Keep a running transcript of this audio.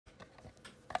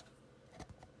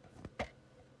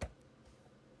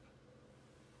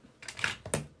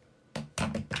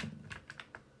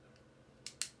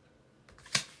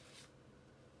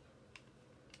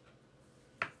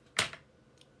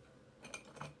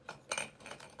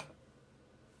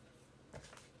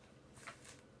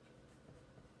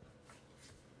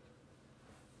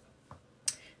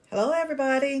Hello,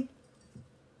 everybody.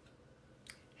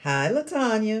 Hi,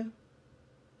 LaTanya.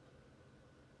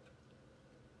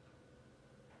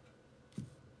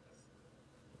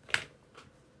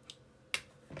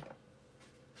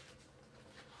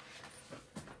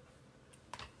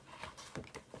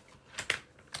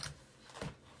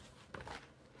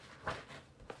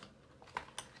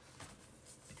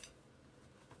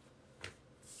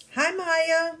 Hi,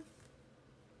 Maya.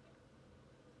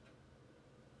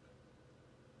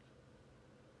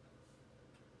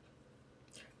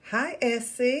 Hi,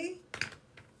 Essie.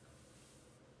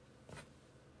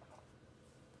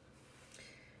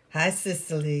 Hi,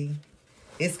 Cicely.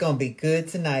 It's going to be good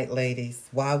tonight, ladies.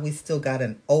 While we still got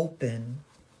an open.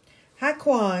 Hi,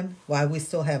 Quan. While we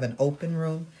still have an open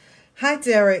room. Hi,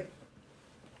 Derek.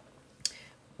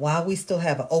 While we still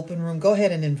have an open room, go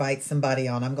ahead and invite somebody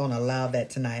on. I'm going to allow that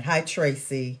tonight. Hi,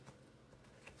 Tracy.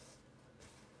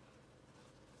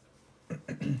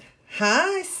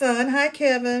 Hi, son. Hi,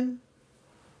 Kevin.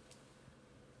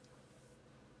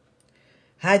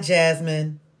 Hi,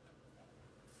 Jasmine.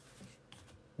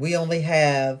 We only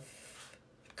have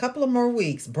a couple of more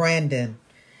weeks. Brandon,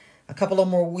 a couple of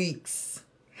more weeks.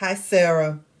 Hi,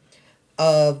 Sarah,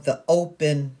 of the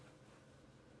open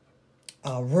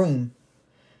room.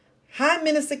 Hi,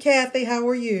 Minister Kathy. How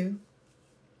are you?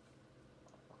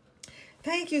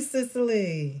 Thank you,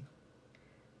 Cicely.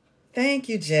 Thank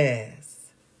you,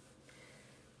 Jazz.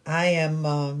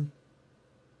 I'm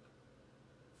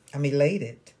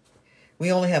elated.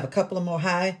 We only have a couple of more.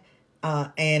 Hi,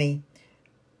 Annie.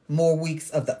 More weeks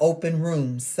of the open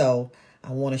room. So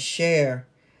I want to share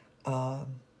the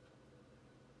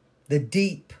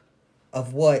deep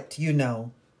of what,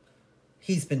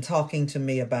 he's been talking to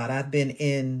me about. I've been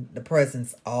in the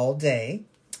presence all day.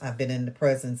 I've been in the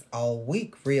presence all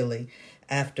week, really,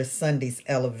 after Sunday's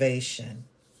elevation.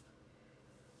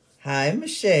 Hi,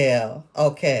 Michelle.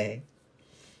 Okay.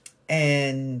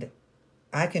 And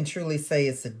I can truly say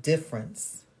it's a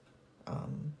difference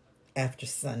after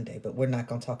Sunday, but we're not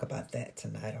going to talk about that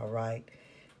tonight, all right?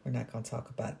 We're not going to talk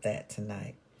about that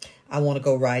tonight. I want to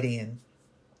go right in.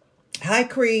 Hi,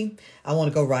 Cree. I want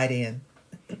to go right in.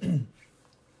 I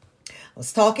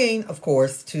was talking, of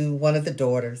course, to one of the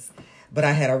daughters, but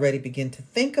I had already begun to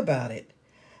think about it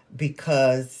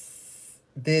because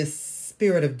this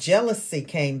spirit of jealousy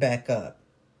came back up.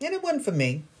 And it wasn't for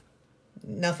me.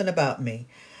 Nothing about me.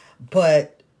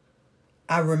 But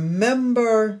I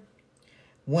remember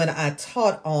when I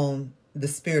taught on the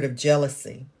spirit of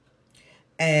jealousy,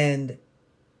 and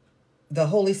the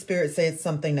Holy Spirit said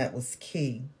something that was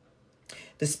key.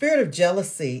 The spirit of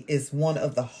jealousy is one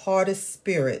of the hardest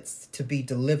spirits to be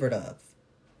delivered of.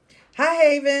 Hi,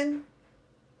 Haven.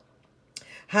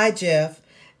 Hi, Jeff.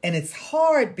 And it's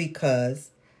hard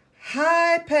because,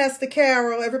 hi, Pastor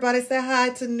Carol. Everybody say hi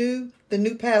to the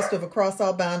new pastor of Across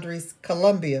All Boundaries,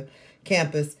 Columbia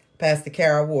campus, Pastor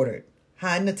Carol Woodard.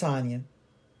 Hi, Natanya.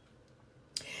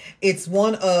 It's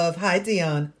one of, hi,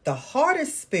 Dion, the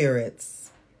hardest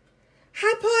spirits,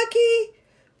 hi, Pocky,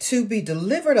 to be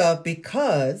delivered of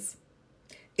because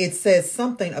it says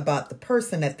something about the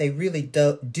person that they really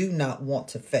do not want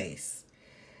to face.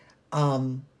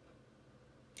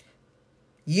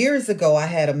 Years ago, I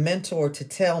had a mentor to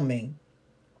tell me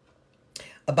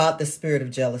about the spirit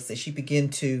of jealousy. She began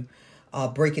to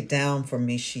break it down for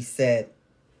me. She said,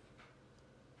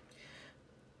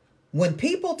 when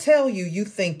people tell you you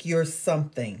think you're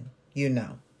something,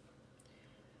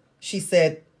 she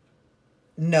said,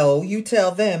 no, you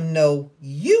tell them, no,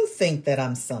 you think that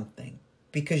I'm something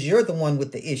because you're the one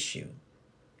with the issue.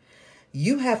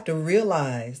 You have to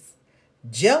realize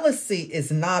jealousy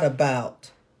is not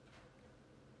about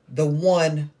the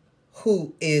one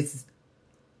who is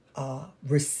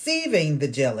receiving the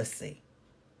jealousy.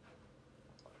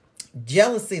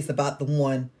 Jealousy is about the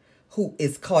one who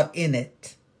is caught in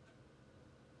it.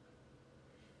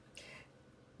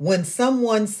 When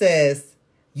someone says,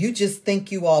 you just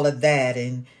think you all of that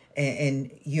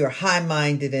and you're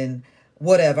high-minded and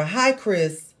whatever. Hi,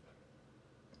 Chris.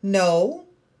 No,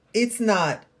 it's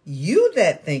not you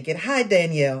that think it. Hi,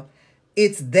 Danielle.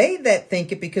 It's they that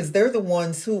think it because they're the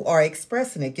ones who are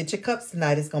expressing it. Get your cups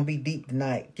tonight. It's going to be deep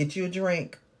tonight. Get you a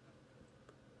drink.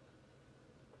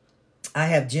 I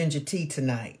have ginger tea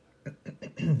tonight.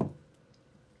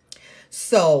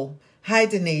 So, hi,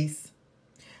 Denise.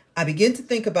 I begin to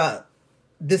think about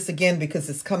this again because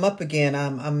it's come up again.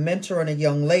 I'm mentoring a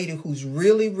young lady who's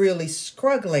really, really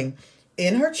struggling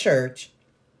in her church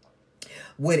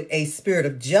with a spirit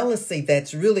of jealousy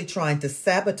that's really trying to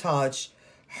sabotage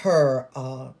her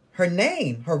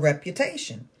name, her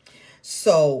reputation.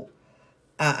 So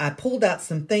I pulled out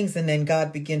some things, and then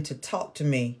God began to talk to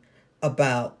me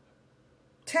about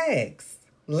tags,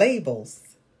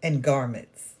 labels, and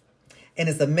garments. And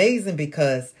it's amazing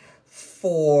because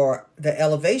for the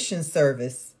elevation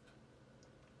service,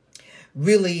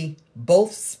 really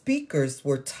both speakers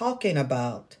were talking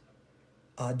about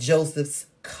Joseph's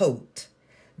coat.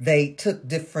 They took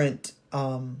different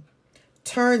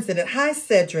turns in it. Hi,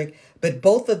 Cedric. But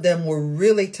both of them were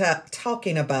really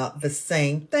talking about the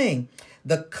same thing.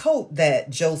 The coat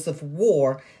that Joseph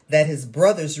wore that his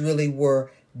brothers really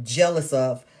were jealous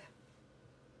of.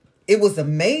 It was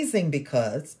amazing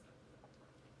because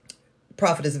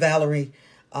Prophetess Valerie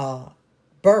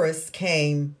Burris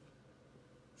came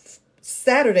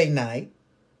Saturday night,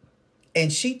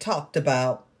 and she talked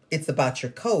about it's about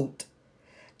your coat.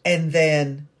 And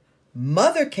then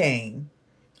Mother came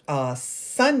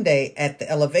Sunday at the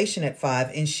elevation at 5,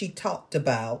 and she talked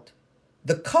about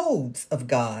the codes of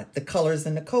God, the colors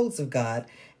and the codes of God,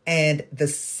 and the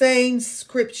same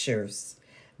scriptures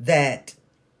that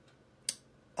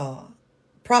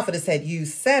Prophetess had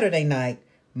used Saturday night,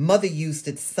 Mother used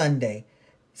it Sunday.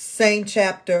 Same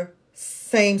chapter,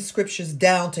 same scriptures,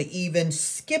 down to even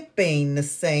skipping the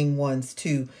same ones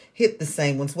to hit the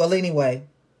same ones. Well, anyway,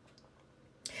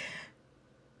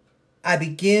 I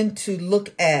begin to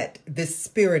look at this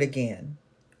spirit again.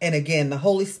 And again, the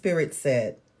Holy Spirit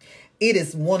said, it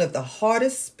is one of the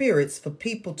hardest spirits for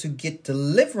people to get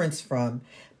deliverance from,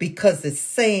 because it's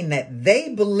saying that they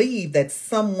believe that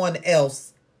someone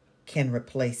else can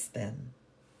replace them.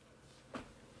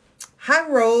 Hi,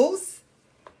 Rose.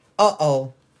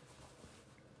 Uh-oh.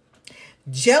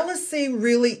 Jealousy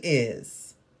really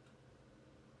is,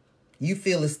 you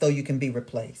feel as though you can be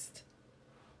replaced.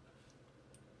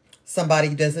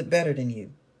 Somebody does it better than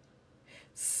you.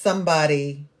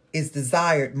 Somebody is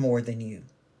desired more than you.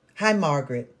 Hi,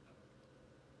 Margaret.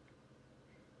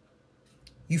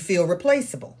 You feel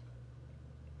replaceable.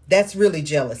 That's really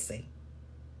jealousy.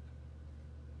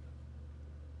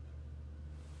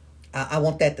 I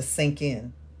want that to sink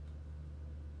in.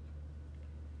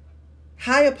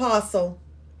 Hi, Apostle.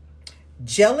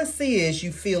 Jealousy is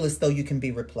you feel as though you can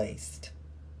be replaced.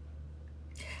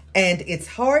 And it's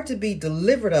hard to be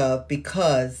delivered of,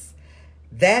 because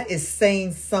that is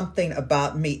saying something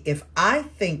about me. If I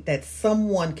think that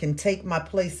someone can take my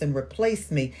place and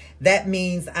replace me, that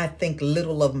means I think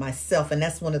little of myself. And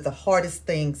that's one of the hardest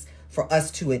things for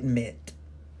us to admit.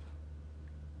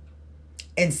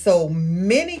 And so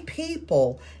many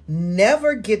people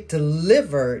never get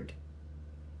delivered.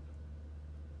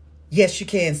 Yes, you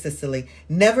can, Cicely.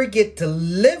 Never get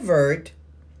delivered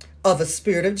of a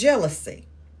spirit of jealousy.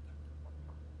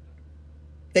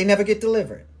 They never get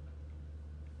delivered.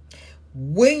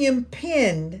 William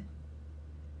Penn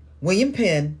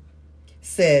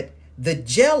said, the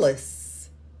jealous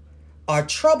are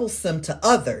troublesome to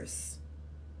others.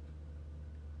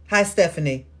 Hi,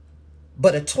 Stephanie.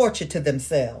 But a torture to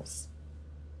themselves.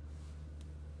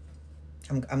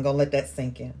 I'm going to let that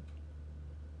sink in.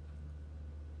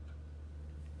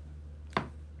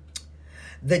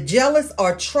 The jealous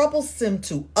are troublesome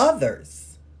to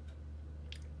others,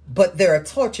 but they're a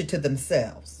torture to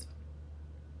themselves.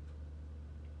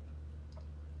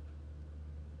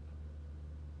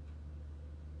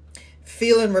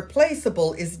 Feeling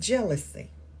replaceable is jealousy.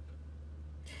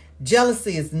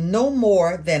 Jealousy is no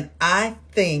more than I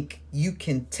think you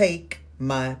can take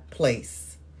my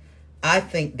place. I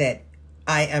think that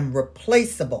I am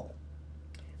replaceable.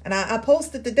 And I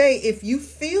posted today, if you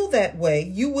feel that way,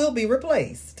 you will be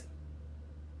replaced.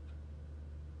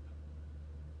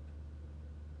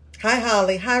 Hi,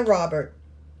 Holly. Hi, Robert.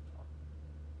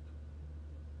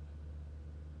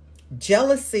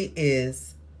 Jealousy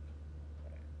is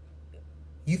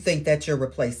you think that you're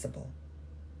replaceable.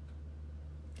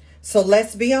 So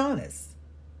let's be honest.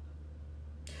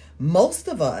 Most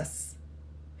of us,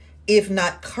 if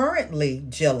not currently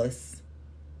jealous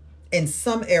in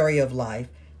some area of life,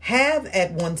 have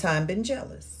at one time been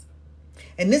jealous.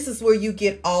 And this is where you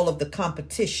get all of the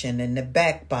competition and the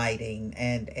backbiting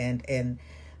and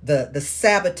the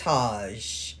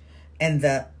sabotage and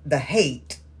the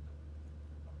hate.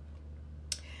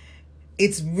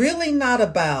 It's really not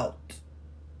about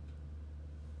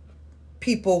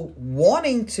people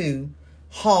wanting to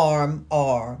harm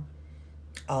or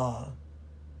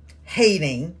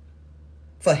hating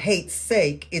for hate's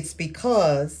sake. It's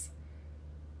because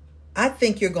I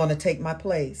think you're going to take my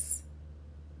place.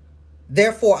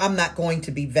 Therefore, I'm not going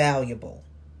to be valuable.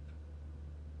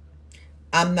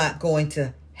 I'm not going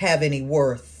to have any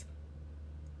worth,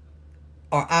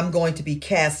 or I'm going to be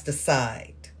cast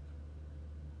aside.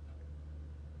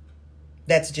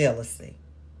 That's jealousy.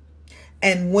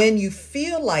 And when you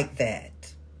feel like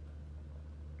that,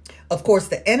 of course,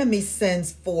 the enemy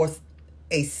sends forth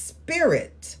a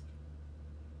spirit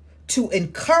to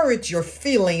encourage your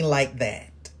feeling like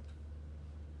that.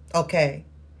 Okay?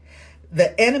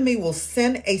 The enemy will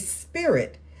send a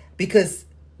spirit, because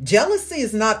jealousy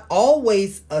is not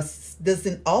always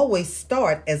doesn't always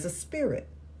start as a spirit.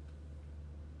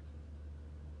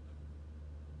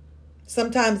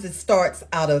 Sometimes it starts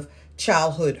out of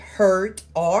childhood hurt,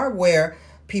 or where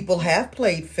people have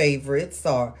played favorites,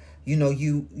 or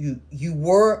you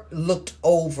were looked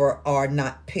over or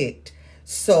not picked.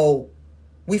 So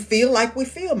we feel like we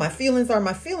feel. My feelings are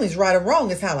my feelings. Right or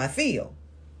wrong is how I feel.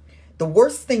 The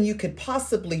worst thing you could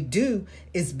possibly do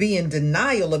is be in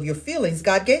denial of your feelings.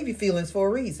 God gave you feelings for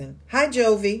a reason. Hi,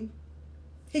 Jovi.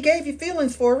 He gave you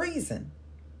feelings for a reason.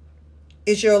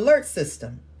 It's your alert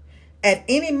system. At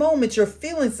any moment, your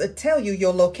feelings will tell you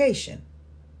your location.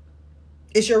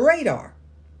 It's your radar.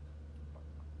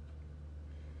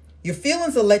 Your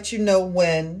feelings will let you know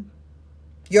when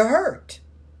you're hurt.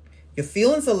 Your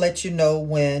feelings will let you know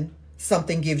when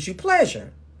something gives you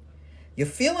pleasure. Your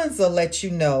feelings will let you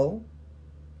know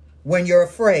when you're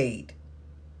afraid.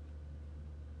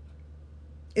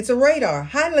 It's a radar.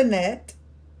 Hi, Lynette.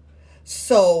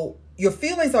 So your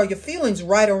feelings are your feelings,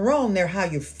 right or wrong. They're how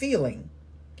you're feeling.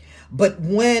 But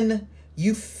when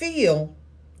you feel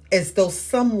as though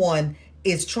someone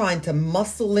is trying to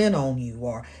muscle in on you,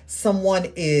 or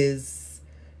someone is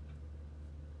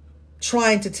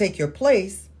trying to take your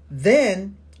place,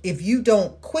 then if you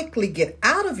don't quickly get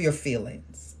out of your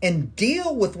feelings and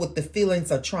deal with what the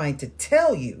feelings are trying to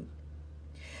tell you,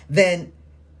 then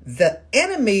the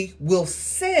enemy will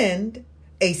send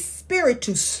a spirit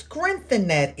to strengthen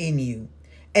that in you,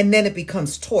 and then it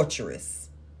becomes torturous.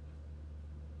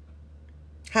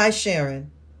 Hi,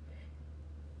 Sharon.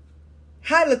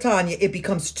 Hi, Latanya. It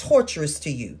becomes torturous to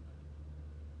you.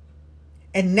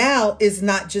 And now it's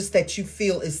not just that you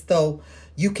feel as though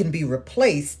you can be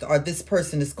replaced, or this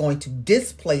person is going to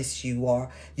displace you, or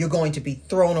you're going to be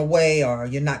thrown away, or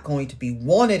you're not going to be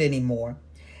wanted anymore.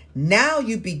 Now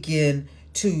you begin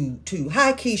to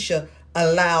hi, Keisha,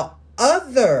 allow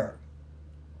other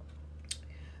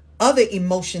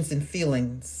emotions and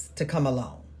feelings to come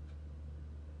along.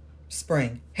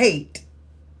 Spring, hate,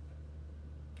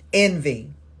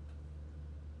 envy,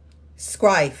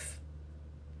 strife,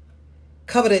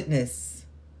 covetousness,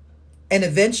 and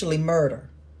eventually murder.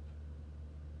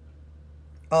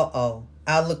 Uh-oh.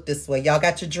 I'll look this way. Y'all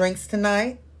got your drinks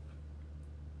tonight?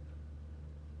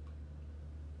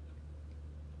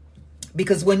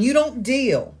 Because when you don't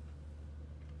deal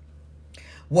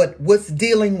what's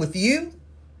dealing with you,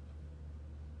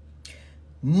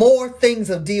 more things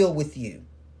will deal with you.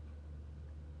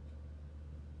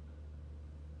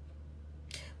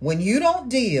 When you don't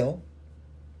deal,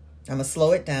 I'm going to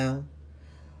slow it down,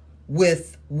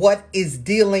 with what is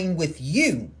dealing with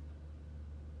you,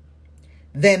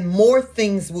 then more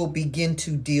things will begin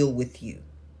to deal with you.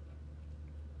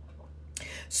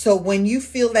 So when you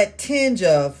feel that tinge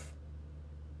of,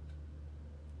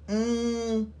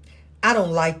 I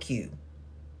don't like you.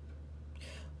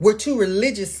 We're too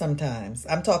religious sometimes.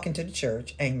 I'm talking to the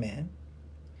church. Amen.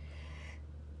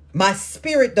 My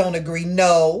spirit don't agree.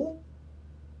 No.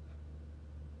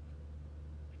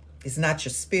 It's not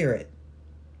your spirit.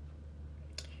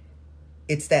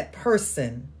 It's that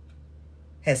person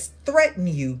has threatened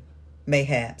you,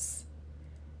 mayhaps,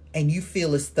 and you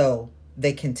feel as though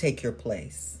they can take your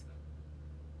place.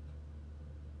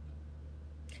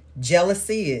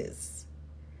 Jealousy is,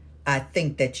 I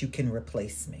think that you can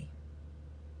replace me.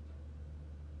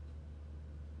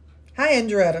 Hi,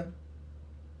 Andretta.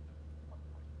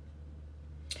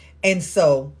 And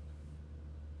so,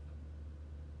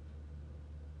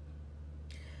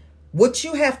 what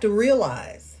you have to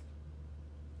realize,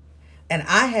 and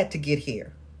I had to get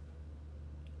here,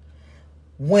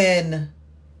 when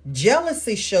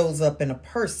jealousy shows up in a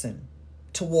person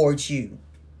towards you,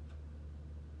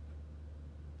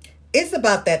 it's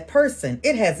about that person.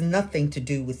 It has nothing to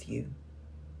do with you.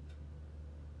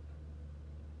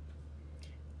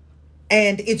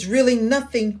 And it's really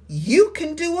nothing you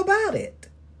can do about it.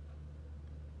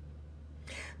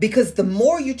 Because the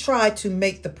more you try to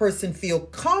make the person feel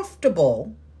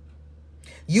comfortable,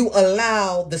 you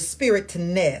allow the spirit to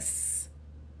nest.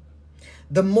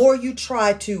 The more you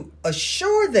try to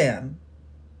assure them,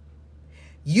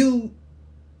 you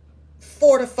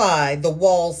fortify the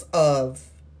walls of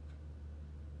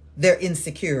their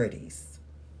insecurities.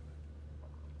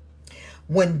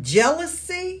 When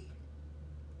jealousy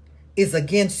is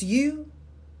against you,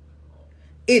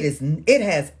 It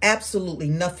has absolutely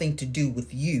nothing to do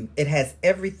with you. It has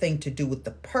everything to do with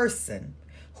the person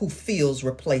who feels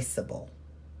replaceable.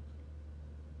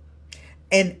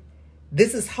 And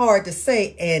this is hard to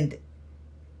say, and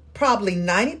probably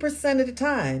 90% of the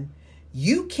time,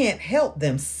 you can't help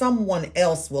them. Someone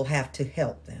else will have to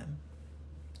help them.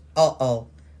 Uh-oh.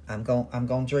 I'm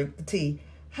going to drink the tea.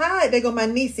 Hi, there go my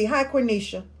niecey. Hi,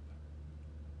 Cornisha.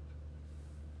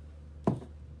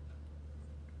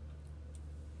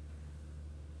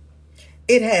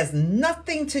 It has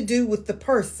nothing to do with the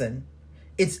person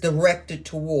it's directed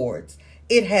towards.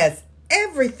 It has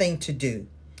everything to do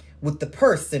with the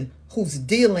person who's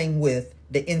dealing with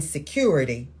the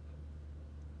insecurity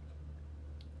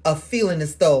of feeling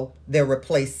as though they're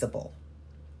replaceable.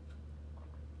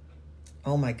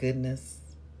 Oh my goodness.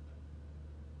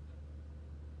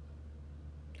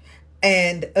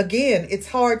 And again, it's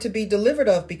hard to be delivered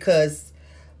of, because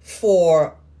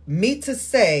for me to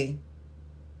say,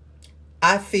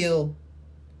 I feel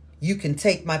you can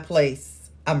take my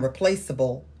place, I'm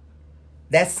replaceable,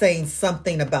 that's saying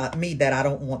something about me that I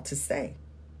don't want to say.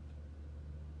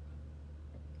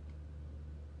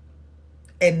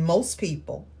 And most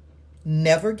people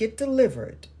never get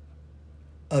delivered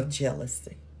of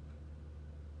jealousy.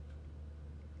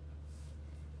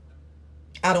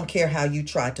 I don't care how you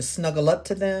try to snuggle up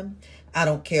to them. I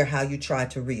don't care how you try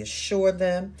to reassure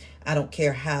them. I don't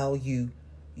care how you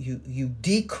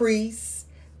decrease.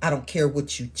 I don't care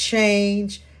what you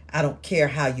change. I don't care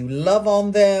how you love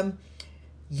on them.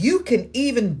 You can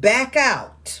even back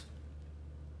out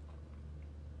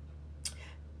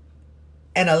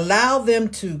and allow them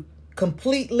to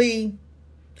completely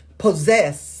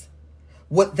possess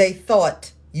what they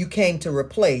thought you came to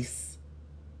replace,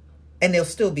 and they'll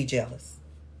still be jealous.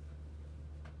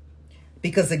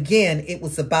 Because again, it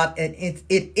is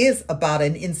about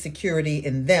an insecurity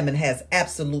in them, and has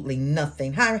absolutely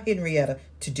nothing, hi Henrietta,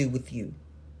 to do with you.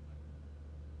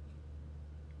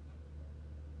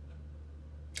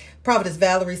 Prophetess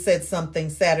Valerie said something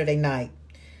Saturday night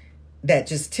that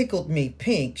just tickled me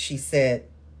pink. She said,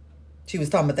 she was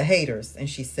talking about the haters, and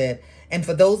she said, and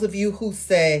for those of you who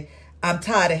say, I'm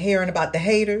tired of hearing about the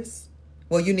haters,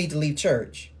 well, you need to leave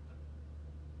church.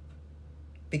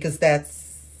 Because that's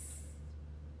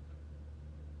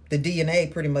the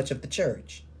DNA pretty much of the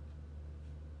church.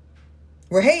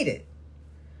 We're hated.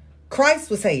 Christ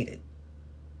was hated.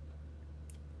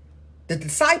 The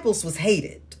disciples was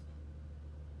hated.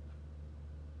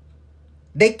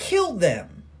 They killed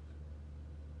them.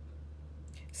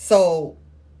 So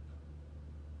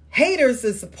haters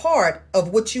is a part of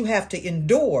what you have to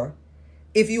endure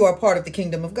if you are part of the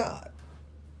kingdom of God.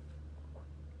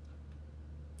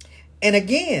 And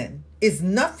again, it's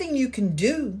nothing you can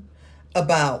do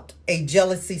about a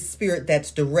jealousy spirit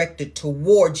that's directed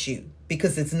towards you,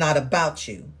 because it's not about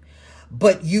you.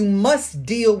 But you must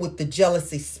deal with the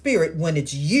jealousy spirit when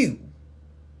it's you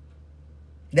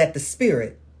that the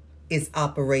spirit is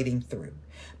operating through.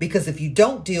 Because if you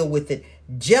don't deal with it,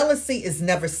 jealousy is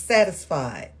never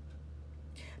satisfied.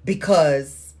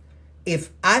 Because if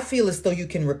I feel as though you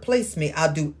can replace me,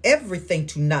 I'll do everything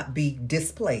to not be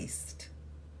displaced.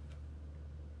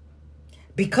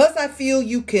 Because I feel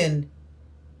you can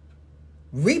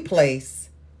replace,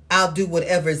 I'll do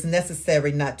whatever is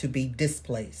necessary not to be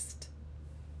displaced.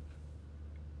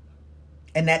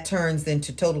 And that turns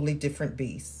into totally different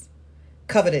beasts.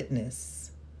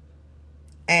 Covetousness,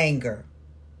 anger,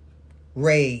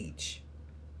 rage,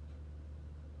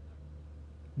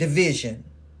 division,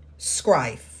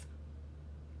 strife,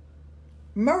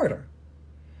 murder.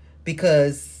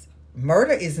 Because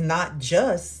murder is not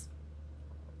just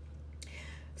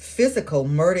physical.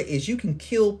 Murder is you can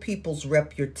kill people's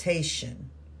reputation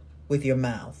with your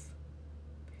mouth.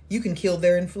 You can kill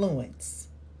their influence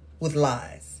with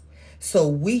lies. So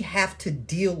we have to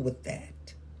deal with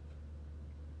that.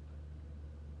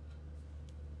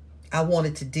 I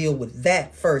wanted to deal with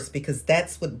that first because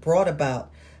that's what brought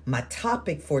about my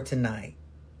topic for tonight.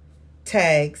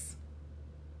 Tags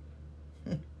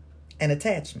and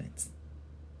attachments.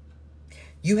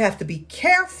 You have to be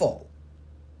careful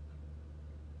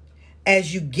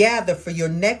as you gather for your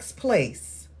next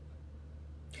place,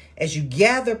 as you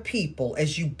gather people,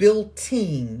 as you build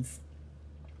teams,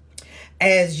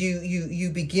 as you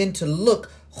begin to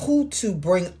look who to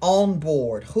bring on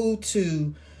board, who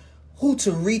to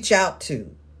reach out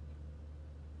to.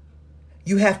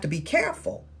 You have to be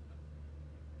careful,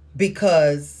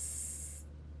 because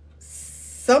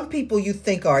some people you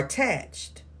think are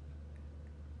attached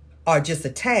are just a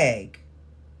tag.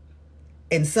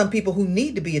 And some people who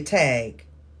need to be a tag,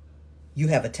 you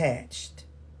have attached.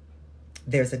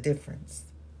 There's a difference.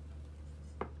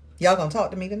 Y'all gonna talk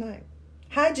to me tonight?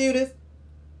 Hi, Judith.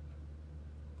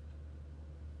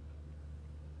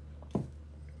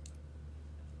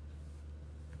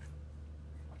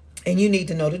 And you need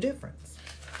to know the difference.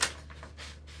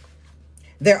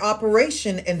 Their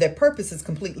operation and their purpose is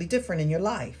completely different in your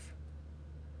life.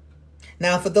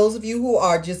 Now, for those of you who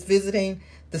are just visiting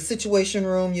the Situation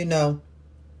Room, you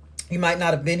might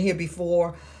not have been here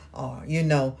before, or,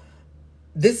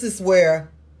 this is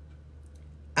where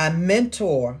I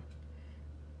mentor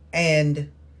and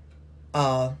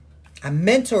I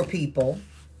mentor people,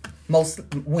 most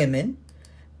women,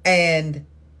 and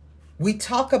we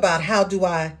talk about how do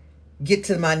I get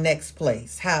to my next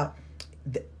place? How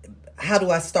do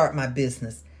I start my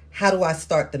business? How do I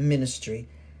start the ministry?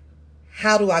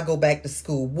 How do I go back to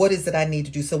school? What is it I need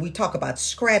to do? So we talk about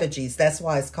strategies. That's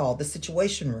why it's called the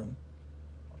Situation Room.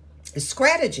 It's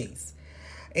strategies.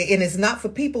 And it's not for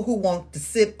people who want to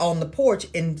sit on the porch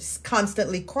and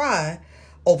constantly cry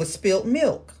over spilled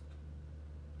milk,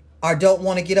 or don't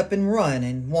want to get up and run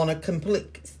and want to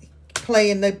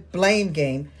play in the blame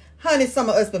game. Honey, some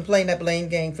of us been playing that blame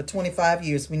game for 25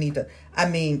 years. We need to,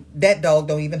 that dog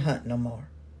don't even hunt no more.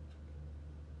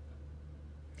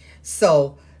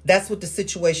 So that's what the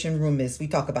Situation Room is. We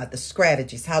talk about the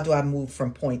strategies. How do I move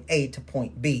from point A to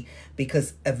point B?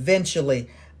 Because eventually,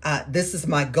 this is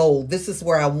my goal. This is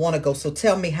where I want to go. So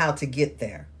tell me how to get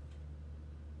there.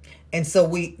 And so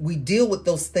we deal with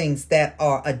those things that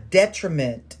are a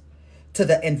detriment to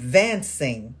the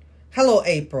advancing, hello,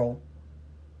 April,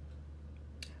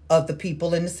 of the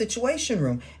people in the Situation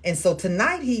Room. And so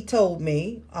tonight he told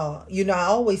me, I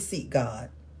always seek God.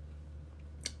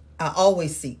 I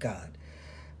always seek God,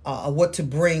 what to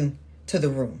bring to the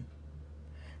room.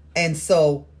 And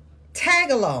so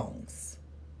tag-alongs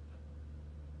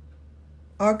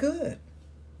are good.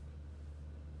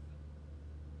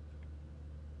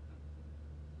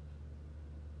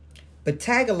 But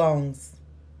tag-alongs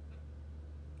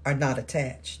are not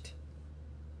attached.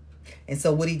 And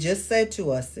so what he just said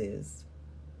to us is,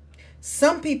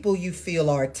 some people you feel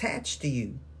are attached to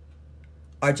you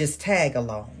are just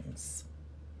tag-alongs.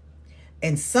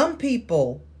 And some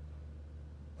people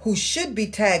who should be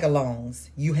tag-alongs,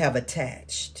 you have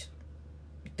attached.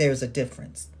 There's a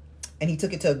difference. And he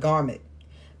took it to a garment,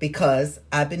 because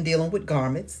I've been dealing with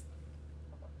garments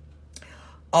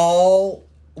all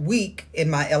week in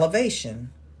my elevation,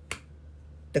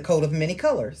 the coat of many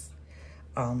colors.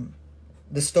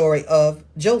 The story of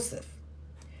Joseph.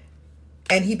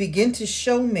 And he began to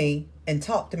show me and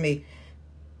talk to me.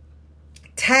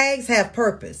 Tags have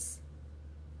purpose.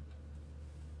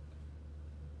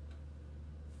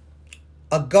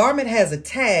 A garment has a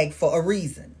tag for a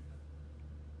reason.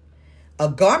 A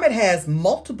garment has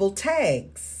multiple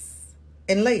tags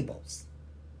and labels.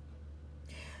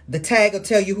 The tag will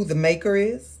tell you who the maker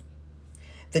is.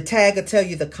 The tag will tell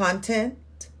you the content.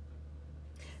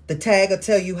 The tag will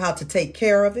tell you how to take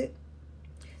care of it.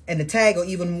 And the tag will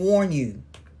even warn you.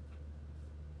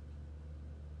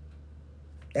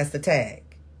 That's the tag.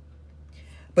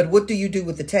 But what do you do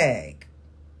with the tag?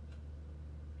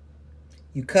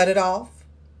 You cut it off.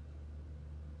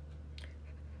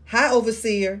 Hi,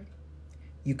 overseer.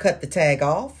 You cut the tag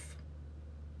off.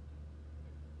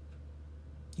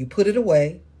 You put it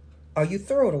away, or you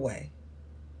throw it away.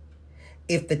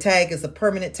 If the tag is a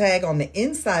permanent tag on the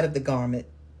inside of the garment,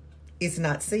 it's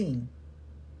not seen.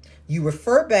 You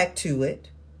refer back to it,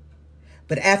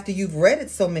 but after you've read it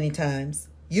so many times,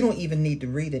 you don't even need to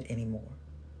read it anymore.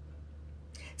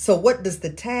 So what does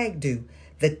the tag do?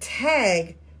 The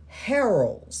tag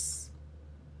heralds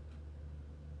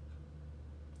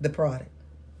the product.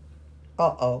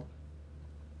 Uh-oh.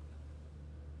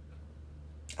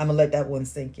 I'm going to let that one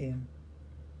sink in.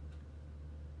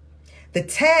 The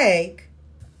tag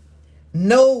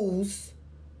knows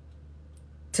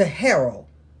to herald.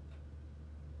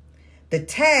 The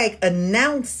tag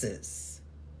announces.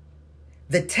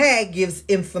 The tag gives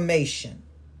information.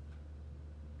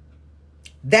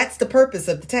 That's the purpose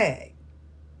of the tag.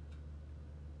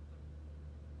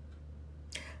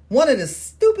 One of the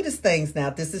stupidest things, now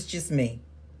this is just me,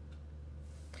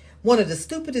 one of the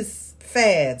stupidest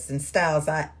fads and styles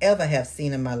I ever have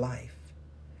seen in my life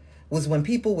was when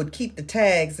people would keep the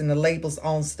tags and the labels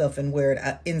on stuff and wear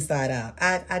it inside out.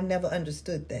 I never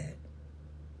understood that.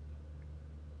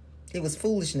 It was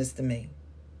foolishness to me.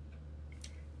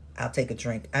 I'll take a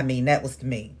drink. That was to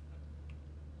me.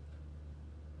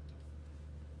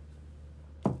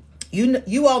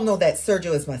 You all know that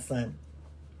Sergio is my son.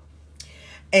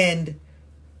 And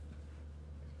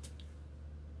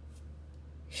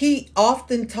he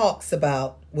often talks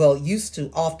about, used to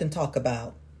often talk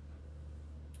about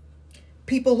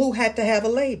people who had to have a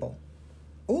label.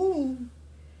 Ooh.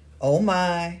 Oh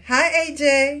my. Hi,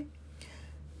 AJ.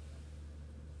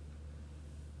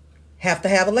 Have to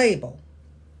have a label.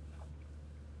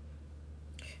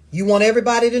 You want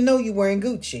everybody to know you're wearing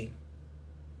Gucci.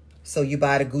 So you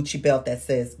buy the Gucci belt that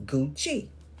says Gucci.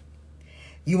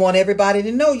 You want everybody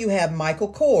to know you have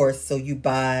Michael Kors. So you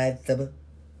buy the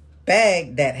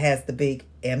bag that has the big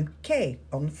MK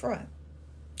on the front.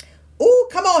 Ooh,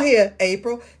 come on here,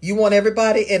 April. You want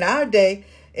everybody in our day,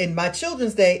 in my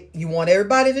children's day, you want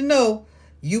everybody to know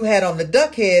you had on the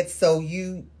duck head, so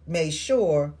you made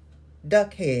sure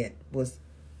duck head was.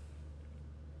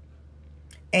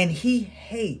 And he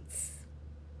hates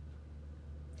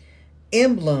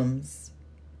emblems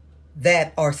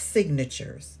that are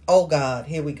signatures. Oh God,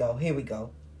 here we go. Here we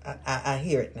go. I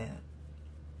hear it now.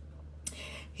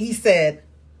 He said,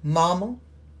 Mama,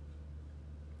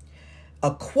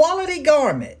 a quality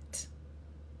garment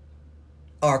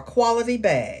or quality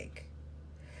bag,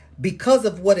 because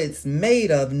of what it's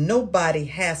made of, nobody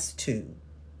has to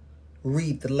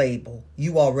read the label.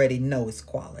 You already know it's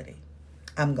quality.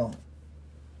 I'm going.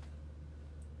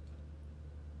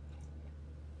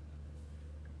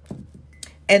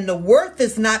 And the worth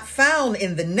is not found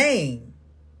in the name.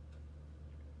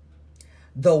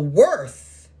 The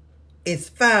worth is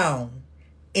found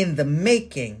in the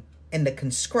making and the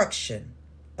construction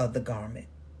of the garment.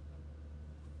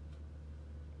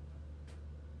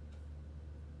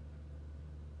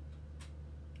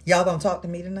 Y'all gonna talk to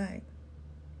me tonight?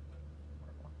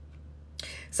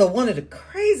 So one of the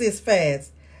craziest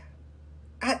fads,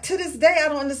 to this day, I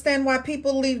don't understand why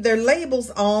people leave their labels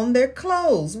on their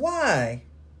clothes. Why?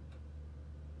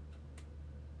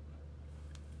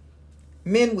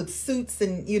 Men with suits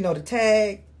and, you know, the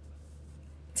tag.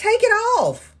 Take it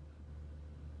off.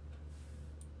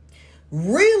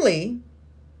 Really,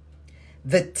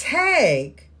 the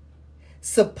tag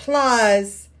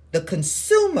supplies the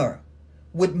consumer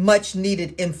with much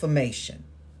needed information.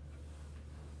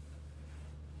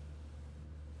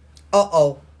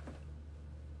 Uh-oh.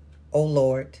 Oh,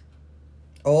 Lord.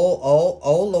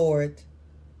 Oh, Lord.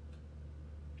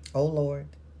 Oh, Lord.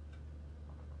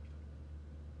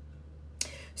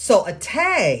 So a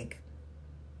tag,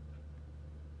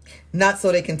 not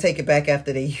so they can take it back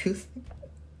after they use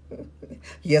it.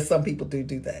 Yes, some people do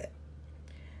that.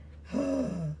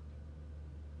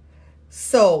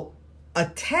 So a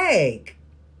tag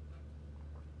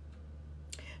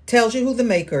tells you who the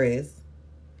maker is,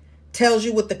 tells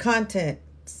you what the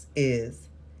contents is,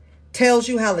 tells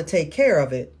you how to take care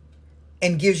of it,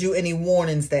 and gives you any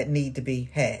warnings that need to be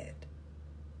had.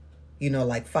 You know,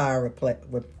 like fire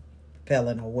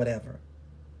repellent or whatever.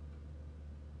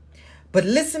 But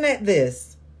listen at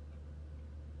this.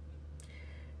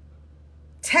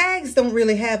 Tags don't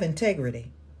really have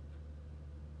integrity.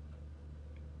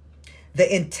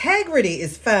 The integrity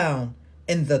is found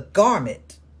in the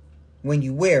garment when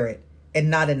you wear it and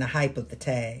not in the hype of the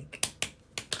tag.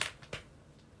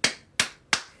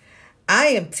 I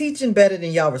am teaching better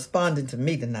than y'all responding to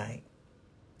me tonight.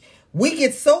 We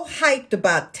get so hyped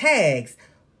about tags.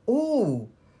 Ooh.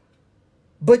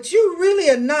 But you really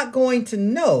are not going to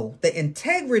know the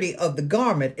integrity of the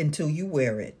garment until you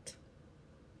wear it.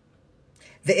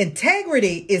 The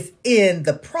integrity is in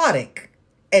the product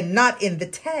and not in the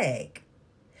tag.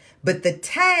 But the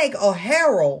tag or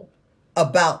herald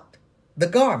about the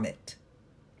garment.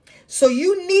 So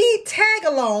you need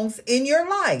tag-alongs in your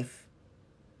life.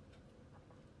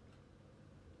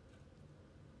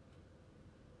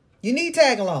 You need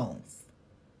tag-alongs.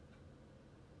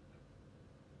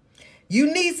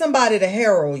 You need somebody to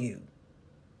herald you.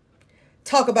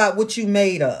 Talk about what you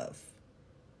made of.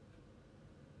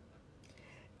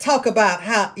 Talk about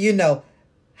how,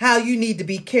 how you need to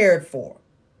be cared for.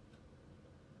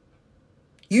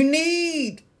 You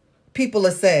need people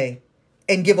to say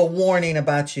and give a warning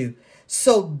about you.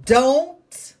 So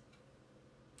don't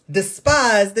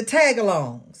despise the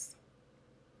tag-alongs.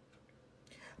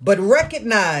 But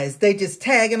recognize they just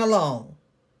tagging along.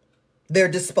 They're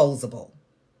disposable.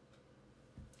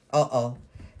 Uh-oh.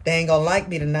 They ain't gonna like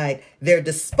me tonight. They're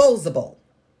disposable.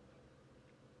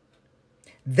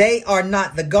 They are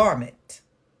not the garment.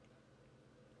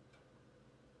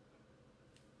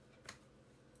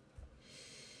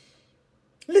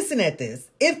 Listen at this.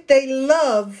 If they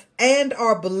love and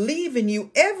or believe in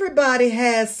you, everybody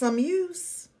has some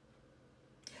use.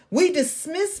 We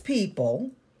dismiss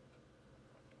people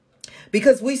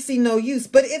because we see no use.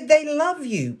 But if they love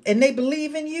you and they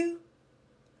believe in you,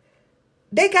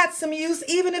 they got some use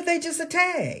even if they just a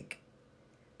tag.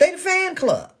 They the fan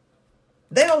club.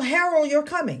 They'll herald your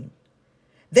coming.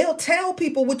 They'll tell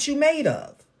people what you made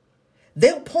of.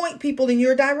 They'll point people in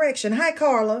your direction. Hi,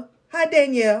 Carla. Hi,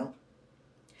 Danielle.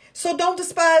 So don't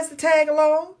despise the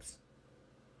tag-alongs.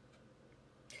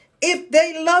 If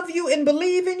they love you and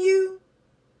believe in you,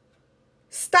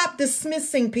 stop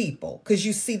dismissing people because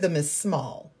you see them as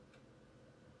small.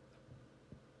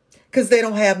 Because they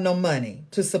don't have no money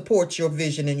to support your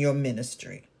vision and your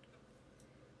ministry.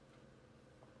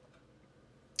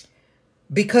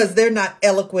 Because they're not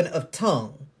eloquent of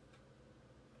tongue.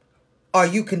 Or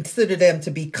you consider them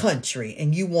to be country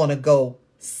and you want to go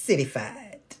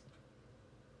cityfied.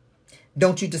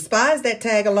 Don't you despise that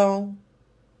tag along?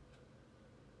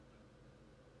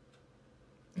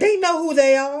 They know who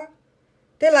they are.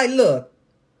 They're like, look,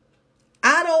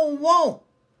 I don't want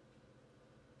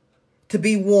to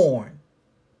be worn.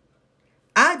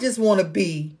 I just want to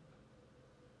be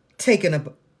taken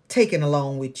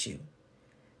along with you.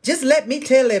 Just let me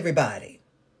tell everybody.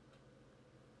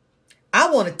 I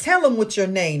want to tell them what your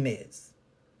name is.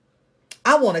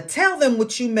 I want to tell them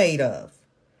what you made of.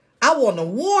 I want to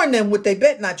warn them what they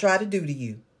better not try to do to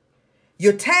you.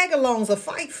 Your tag-alongs will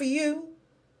fight for you.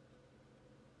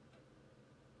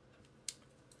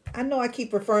 I know I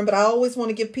keep referring, but I always want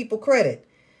to give people credit.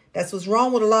 That's what's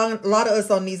wrong with a lot of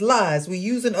us on these lives. We're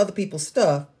using other people's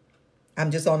stuff.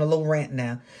 I'm just on a little rant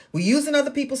now. We're using other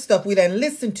people's stuff we didn't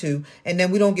listen to, and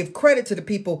then we don't give credit to the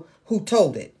people who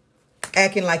told it.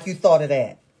 Acting like you thought of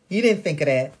that. You didn't think of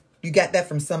that. You got that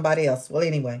from somebody else. Well,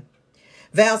 anyway,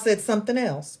 Val said something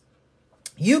else.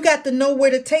 You got to know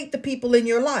where to take the people in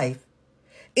your life.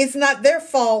 It's not their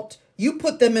fault you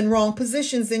put them in wrong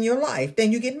positions in your life.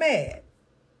 Then you get mad.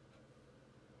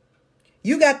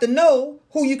 You got to know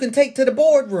who you can take to the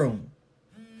boardroom.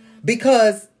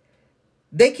 Because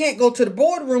they can't go to the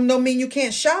boardroom don't mean you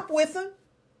can't shop with them.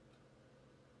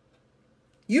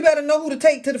 You better know who to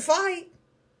take to the fight.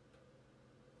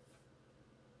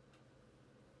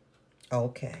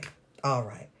 Okay. All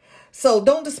right. So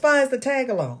don't despise the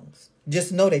tag-alongs.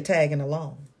 Just know they're tagging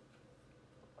along.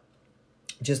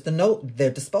 Just to know they're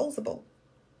disposable.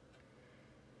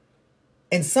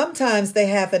 And sometimes they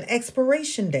have an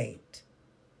expiration date.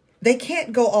 They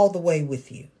can't go all the way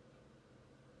with you.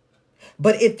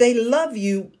 But if they love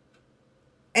you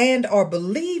and or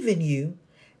believe in you,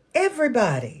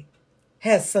 everybody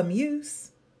has some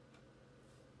use.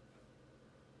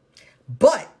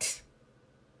 But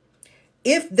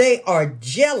if they are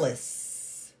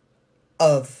jealous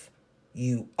of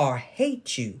you or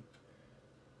hate you,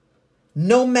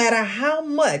 no matter how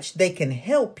much they can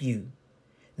help you,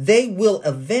 they will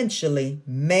eventually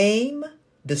maim,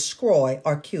 destroy,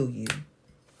 or kill you.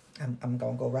 I'm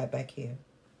going to go right back here.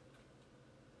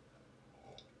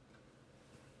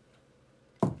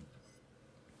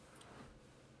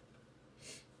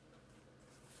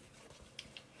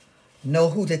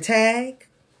 Know who to tag.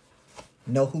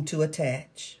 Know who to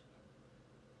attach.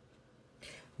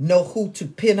 Know who to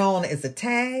pin on as a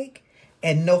tag.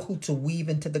 And know who to weave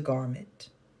into the garment.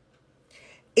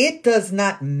 It does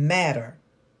not matter.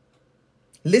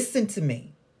 Listen to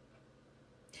me.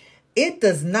 It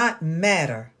does not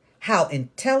matter how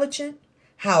intelligent,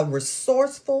 how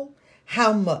resourceful,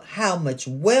 how much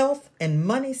wealth and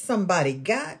money somebody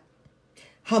got,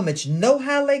 how much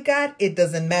know-how they got. It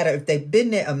doesn't matter if they've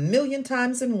been there 1,000,000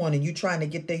 times and one and you trying to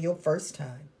get there your first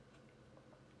time.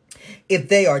 If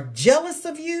they are jealous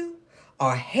of you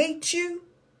or hate you,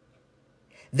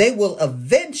 they will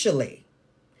eventually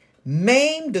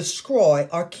maim, destroy,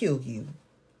 or kill you.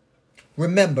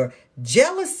 Remember,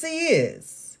 jealousy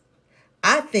is,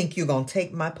 I think you're going to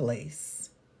take my place.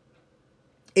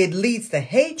 It leads to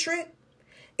hatred.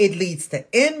 It leads to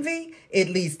envy. It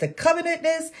leads to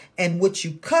covetousness. And what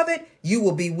you covet, you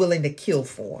will be willing to kill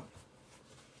for.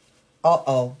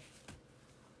 Uh-oh.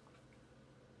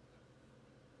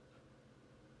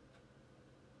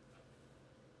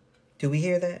 Do we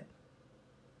hear that?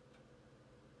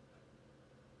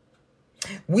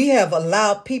 We have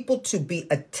allowed people to be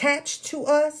attached to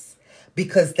us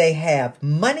because they have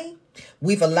money.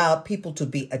 We've allowed people to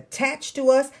be attached to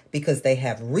us because they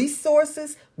have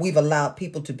resources. We've allowed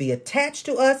people to be attached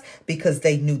to us because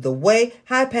they knew the way.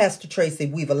 Hi, Pastor Tracy.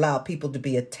 We've allowed people to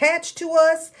be attached to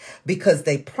us because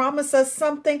they promise us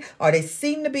something or they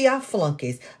seem to be our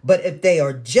flunkies. But if they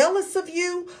are jealous of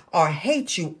you or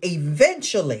hate you,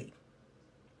 eventually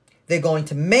they're going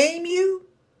to maim you,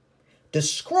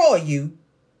 destroy you,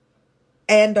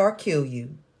 and or kill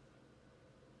you.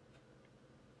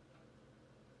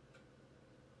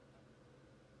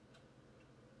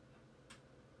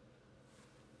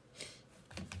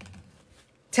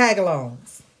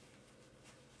 Tag-alongs.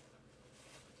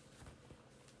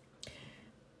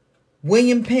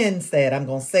 William Penn said, I'm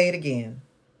going to say it again.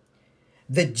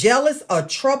 The jealous are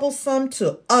troublesome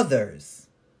to others,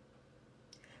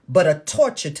 but a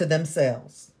torture to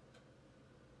themselves.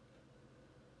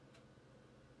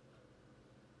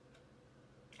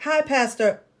 Hi,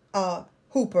 Pastor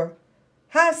Hooper.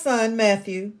 Hi, son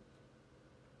Matthew.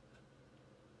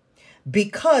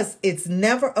 Because it's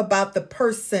never about the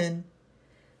person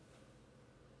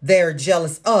they're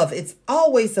jealous of. It's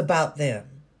always about them.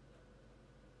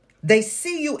 They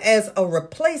see you as a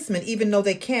replacement, even though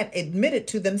they can't admit it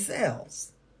to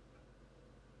themselves.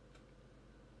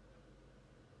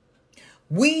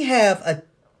 We have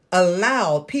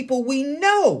allowed people we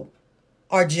know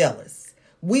are jealous.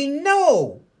 We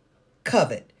know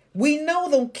covet. We know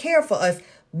don't care for us.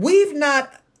 We've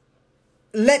not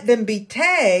let them be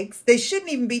tags. They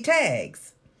shouldn't even be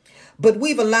tags. But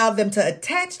we've allowed them to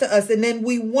attach to us, and then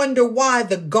we wonder why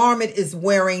the garment is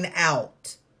wearing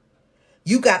out.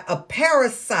 You got a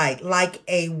parasite like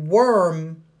a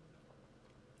worm,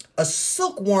 a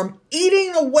silkworm,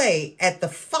 eating away at the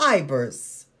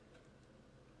fibers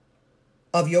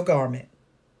of your garment.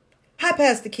 Hi,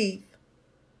 Pastor Keith.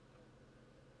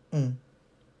 And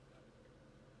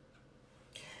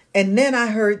then I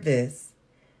heard this.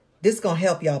 This is going to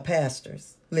help y'all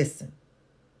pastors. Listen.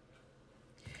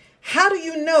 How do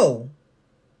you know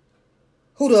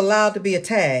who to allow to be a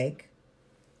tag,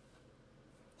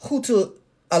 who to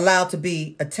allow to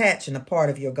be attached in a part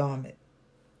of your garment?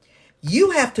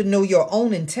 You have to know your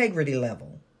own integrity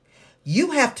level.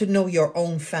 You have to know your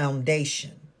own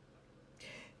foundation.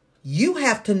 You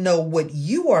have to know what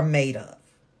you are made of.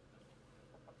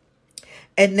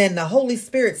 And then the Holy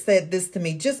Spirit said this to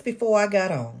me just before I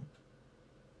got on.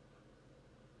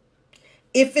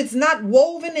 If it's not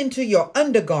woven into your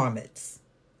undergarments,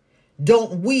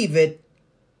 don't weave it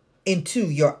into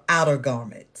your outer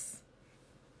garments.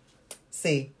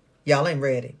 See, y'all ain't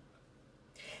ready.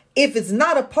 If it's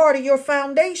not a part of your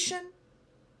foundation,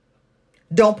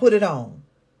 don't put it on.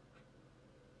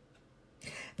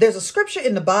 There's a scripture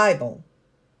in the Bible,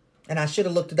 and I should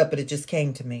have looked it up, but it just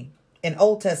came to me, in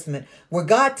Old Testament, where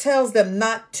God tells them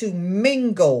not to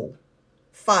mingle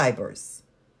fibers.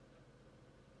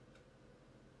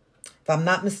 If I'm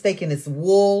not mistaken, it's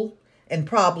wool and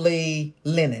probably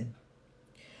linen.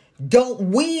 Don't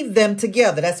weave them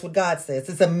together. That's what God says.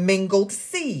 It's a mingled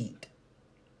seed.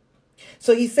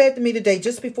 So he said to me today,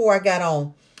 just before I got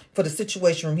on for the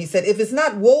Situation Room, he said, if it's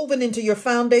not woven into your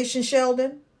foundation,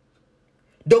 Sheldon,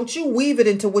 don't you weave it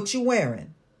into what you're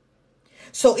wearing.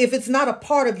 So if it's not a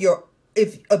part of your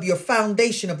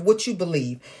foundation of what you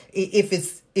believe,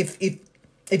 if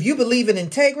you believe in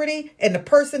integrity and the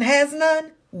person has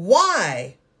none,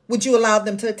 why would you allow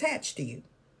them to attach to you?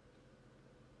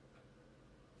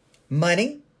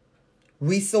 Money,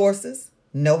 resources,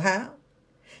 know-how.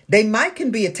 They can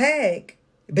be a tag,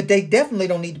 but they definitely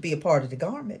don't need to be a part of the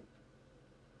garment.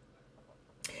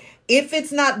 If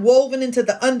it's not woven into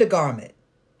the undergarment,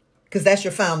 because that's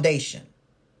your foundation,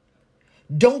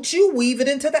 don't you weave it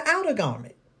into the outer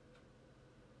garment.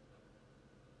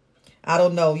 I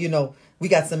don't know, we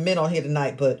got some men on here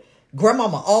tonight, but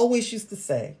Grandmama always used to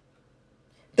say,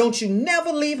 don't you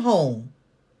never leave home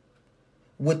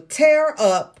with tear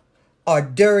up or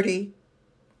dirty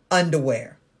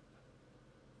underwear.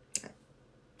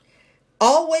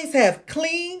 Always have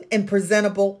clean and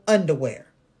presentable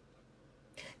underwear.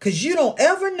 Because you don't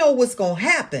ever know what's going to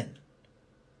happen.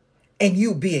 And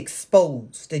you'll be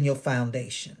exposed in your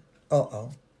foundation.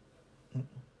 Uh-oh.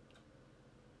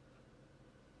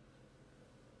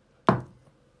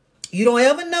 You don't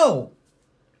ever know.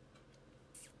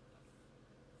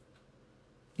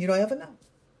 You don't ever know.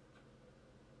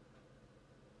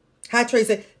 Hi, Trey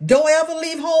said, don't ever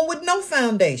leave home with no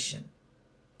foundation.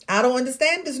 I don't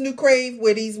understand this new crave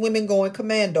where these women going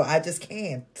commando. I just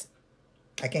can't.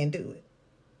 I can't do it.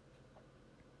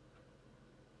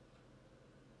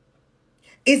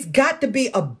 It's got to be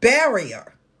a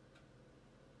barrier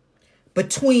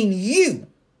between you.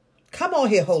 Come on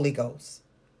here, Holy Ghost.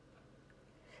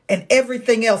 And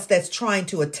everything else that's trying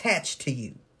to attach to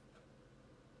you.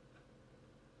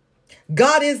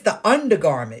 God is the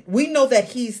undergarment. We know that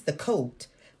he's the coat,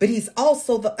 but he's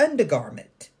also the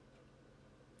undergarment.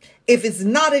 If it's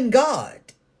not in God,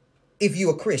 if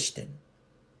you're a Christian,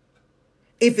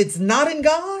 if it's not in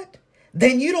God,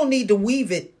 then you don't need to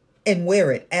weave it and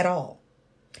wear it at all.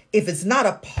 If it's not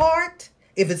a part,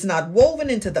 if it's not woven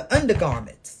into the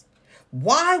undergarments,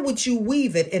 why would you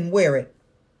weave it and wear it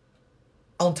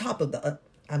on top of the,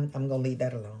 I'm going to leave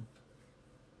that alone.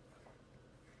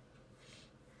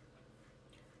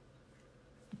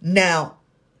 Now,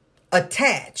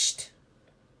 attached,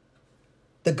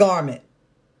 the garment,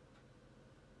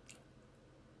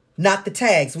 Not the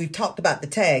tags. We've talked about the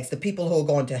tags, the people who are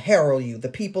going to herald you, the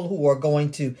people who are going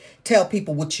to tell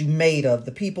people what you made of,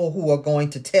 the people who are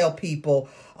going to tell people,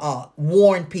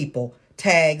 warn people.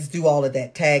 Tags do all of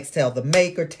that. Tags tell the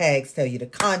maker, tags tell you the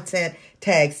content,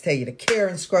 tags tell you the care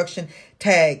instruction,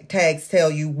 tags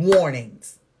tell you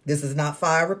warnings. This is not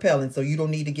fire repellent, so you don't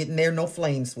need to get in there no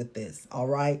flames with this, all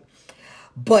right?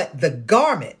 But the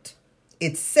garment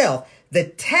itself, the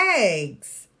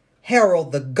tags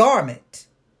herald the garment,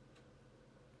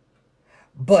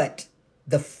 but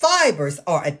the fibers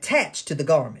are attached to the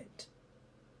garment.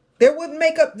 They're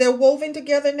woven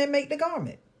together and they make the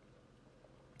garment.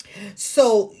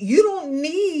 So you don't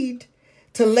need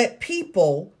to let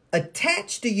people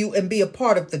attach to you and be a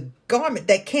part of the garment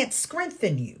that can't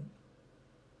strengthen you.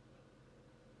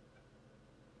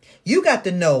 You got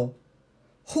to know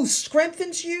who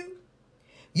strengthens you.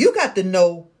 You got to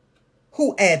know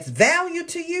who adds value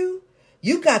to you.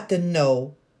 You got to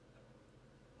know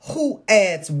who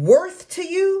adds worth to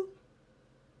you.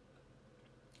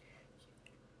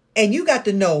 And you got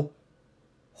to know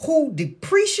who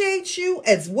depreciates you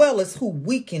as well as who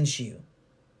weakens you.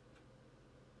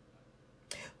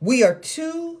 We are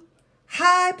too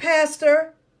high,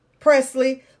 Pastor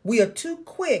Presley. We are too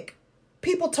quick.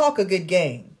 People talk a good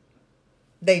game.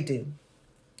 They do.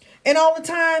 And all the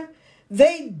time,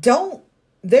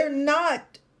 they're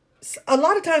not. A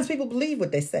lot of times people believe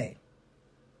what they say.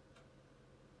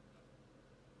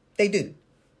 They do.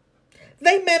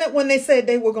 They meant it when they said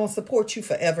they were going to support you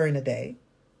forever and a day.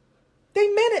 They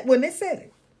meant it when they said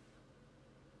it.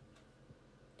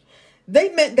 They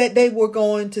meant that they were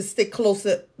going to stick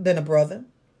closer than a brother.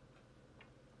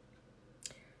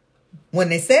 When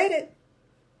they said it.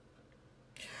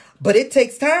 But it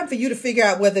takes time for you to figure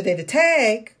out whether they're the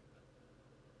tag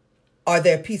or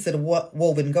they're a piece of the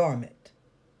woven garment.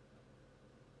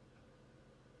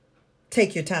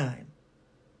 Take your time.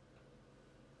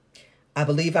 I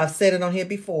believe I've said it on here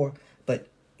before, but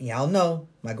y'all know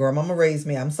my grandmama raised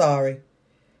me. I'm sorry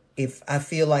if I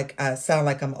feel like I sound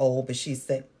like I'm old, but she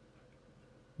said,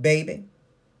 baby,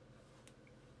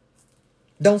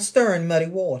 don't stir in muddy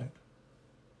water.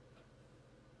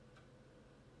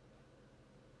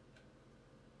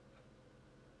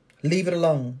 Leave it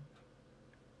alone.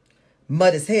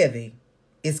 Mud is heavy.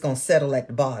 It's going to settle at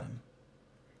the bottom.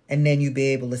 And then you'll be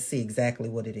able to see exactly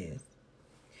what it is.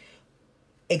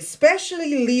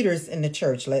 Especially leaders in the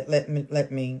church.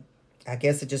 Let me, I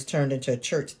guess it just turned into a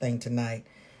church thing tonight.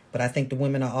 But I think the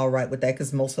women are all right with that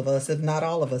because most of us, if not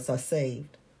all of us, are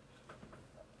saved.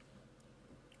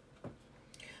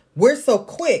 We're so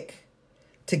quick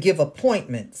to give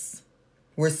appointments.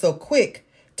 We're so quick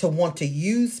to want to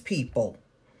use people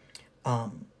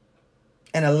and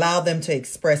allow them to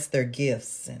express their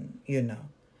gifts and,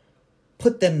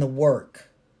 put them to work.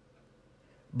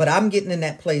 But I'm getting in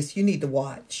that place. You need to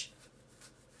watch.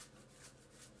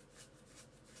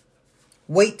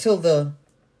 Wait till the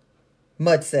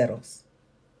mud settles.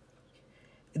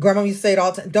 Grandma used to say it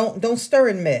all the time. Don't stir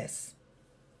in mess.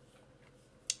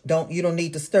 You don't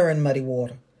need to stir in muddy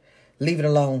water. Leave it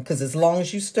alone. Because as long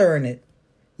as you stir in it,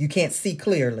 you can't see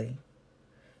clearly.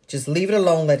 Just leave it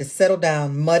alone. Let it settle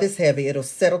down. Mud is heavy. It'll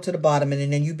settle to the bottom.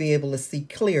 And then you'll be able to see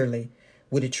clearly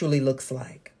what it truly looks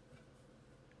like.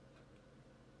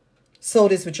 So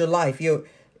it is with your life.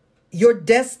 Your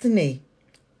destiny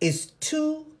is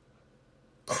too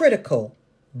critical,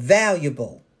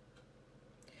 valuable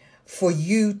for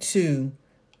you to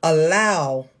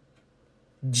allow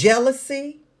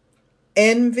jealousy,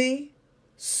 envy,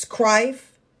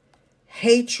 strife,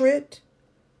 hatred,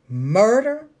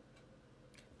 murder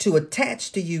to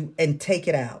attach to you and take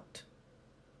it out.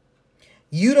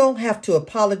 You don't have to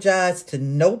apologize to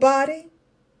nobody.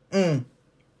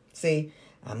 See,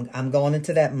 I'm going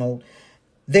into that mode.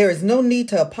 There is no need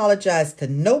to apologize to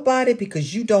nobody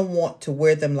because you don't want to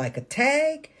wear them like a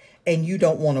tag and you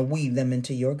don't want to weave them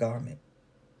into your garment.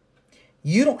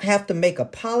 You don't have to make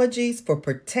apologies for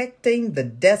protecting the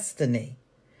destiny,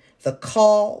 the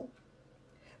call,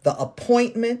 the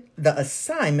appointment, the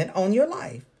assignment on your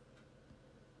life.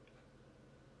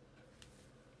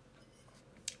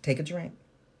 Take a drink.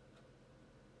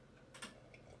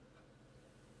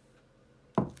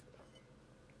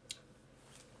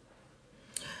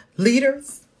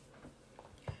 Leaders,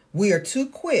 we are too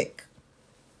quick.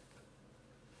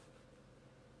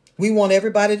 We want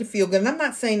everybody to feel good. And I'm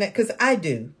not saying that because I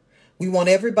do. We want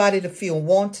everybody to feel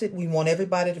wanted. We want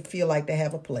everybody to feel like they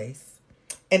have a place.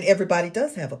 And everybody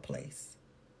does have a place.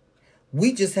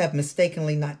 We just have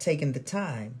mistakenly not taken the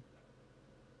time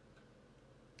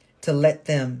to let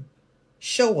them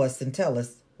show us and tell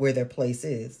us where their place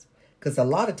is. Because a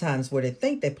lot of times where they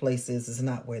think their place is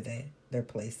not where their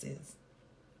place is.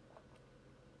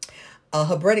 A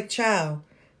Hebridean child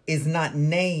is not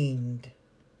named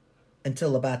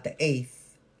until about the 8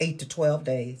 to 12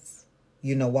 days.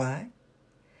 You know why?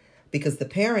 Because the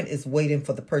parent is waiting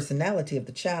for the personality of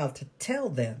the child to tell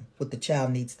them what the child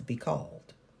needs to be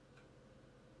called.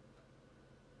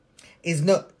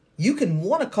 You can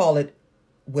want to call it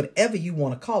whatever you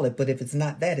want to call it, but if it's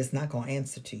not that, it's not going to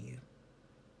answer to you.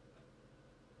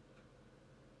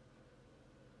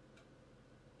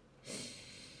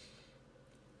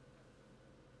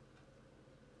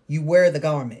 You wear the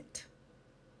garment.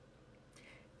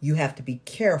 You have to be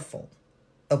careful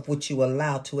of what you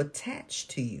allow to attach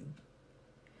to you,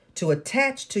 to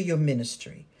attach to your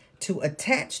ministry, to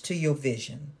attach to your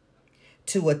vision,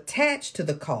 to attach to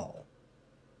the call,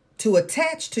 to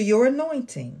attach to your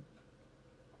anointing.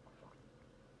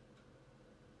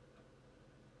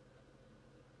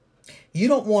 You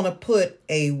don't want to put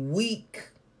a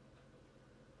weak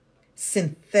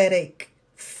synthetic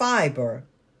fiber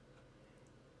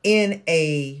in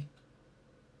a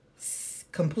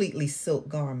completely silk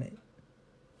garment.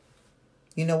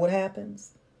 You know what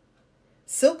happens?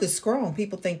 Silk is strong.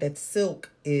 People think that silk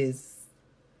is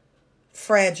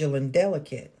fragile and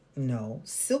delicate. No,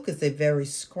 silk is a very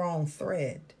strong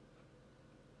thread,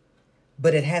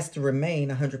 but it has to remain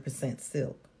 100%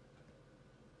 silk.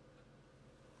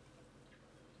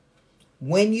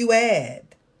 When you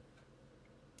add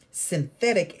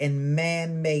synthetic and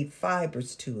man-made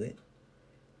fibers to it,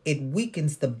 it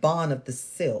weakens the bond of the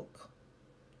silk.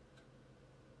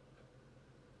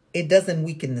 It doesn't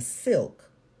weaken the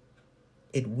silk.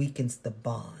 It weakens the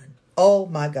bond. Oh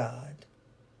my God.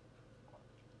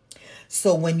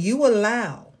 So when you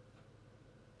allow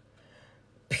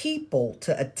people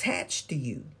to attach to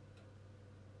you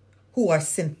who are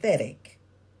synthetic,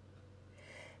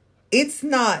 it's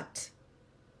not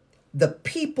the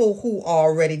people who are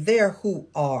already there who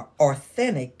are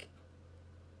authentic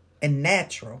and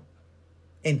natural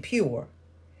and pure.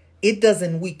 It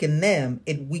doesn't weaken them.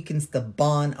 It weakens the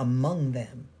bond among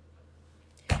them.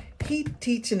 Keep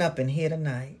teaching up in here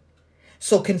tonight.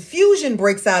 So confusion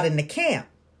breaks out in the camp.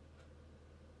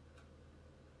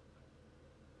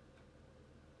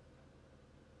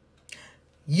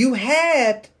 You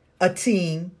had a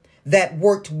team that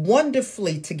worked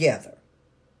wonderfully together.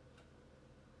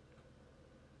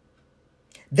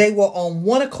 They were on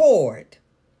one accord.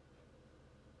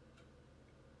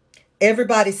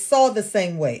 Everybody saw the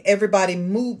same way. Everybody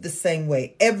moved the same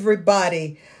way.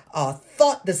 Everybody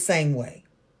thought the same way.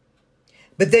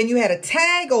 But then you had a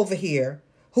tag over here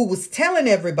who was telling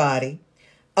everybody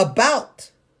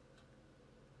about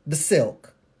the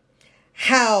silk,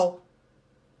 how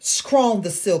strong the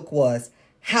silk was,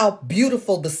 how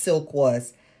beautiful the silk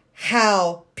was,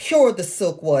 how pure the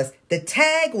silk was. The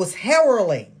tag was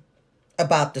heralding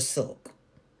about the silk.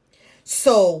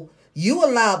 So you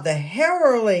allowed the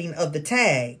heralding of the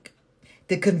tag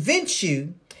to convince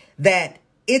you that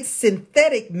its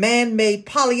synthetic man-made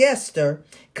polyester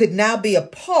could now be a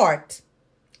part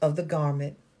of the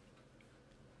garment.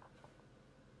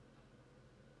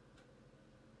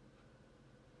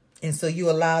 And so you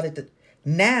allowed it to,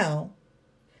 now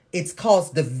it's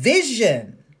caused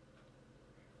division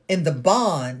in the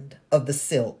bond of the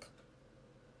silk.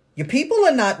 Your people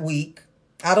are not weak.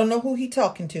 I don't know who he's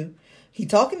talking to. He's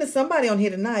talking to somebody on here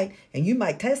tonight, and you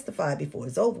might testify before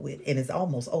it's over with, and it's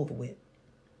almost over with.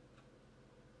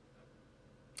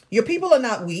 Your people are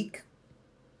not weak.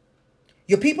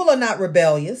 Your people are not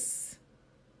rebellious.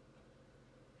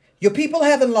 Your people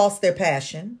haven't lost their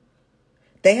passion.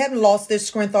 They haven't lost their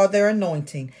strength or their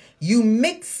anointing. You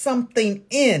mix something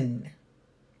in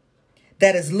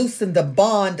that has loosened the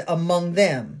bond among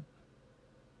them.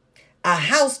 A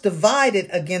house divided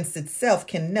against itself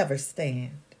can never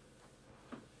stand.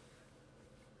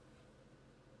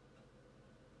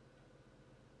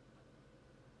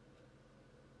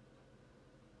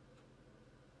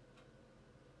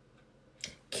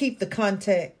 Keep the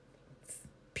context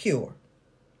pure.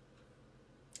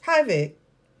 Hi, Vic.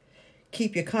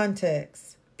 Keep your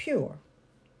contacts pure.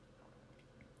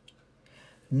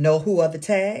 Know who are the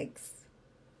tags.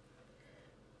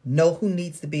 Know who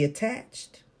needs to be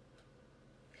attached.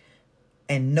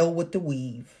 And know what to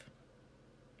weave.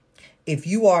 If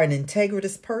you are an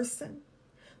integritous person,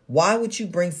 why would you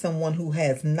bring someone who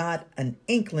has not an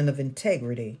inkling of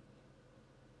integrity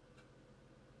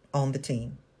on the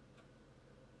team?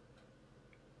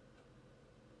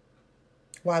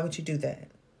 Why would you do that?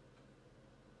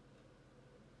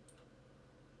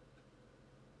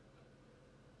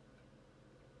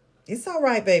 It's all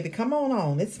right, baby. Come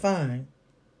on. It's fine.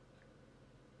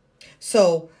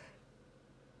 So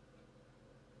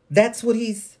that's what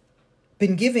he's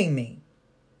been giving me.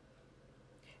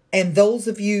 And those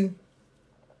of you,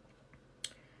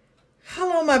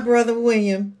 hello, my brother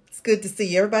William. It's good to see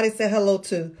you. Everybody say hello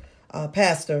to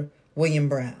Pastor William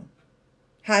Brown.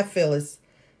 Hi, Phyllis.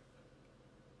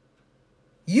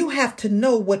 You have to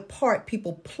know what part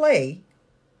people play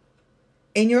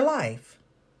in your life.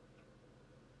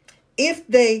 If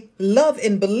they love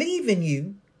and believe in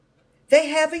you, they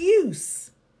have a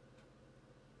use.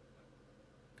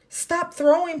 Stop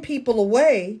throwing people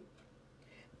away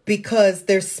because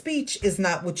their speech is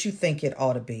not what you think it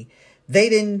ought to be. They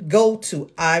didn't go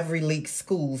to Ivy League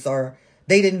schools, or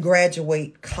they didn't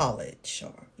graduate college,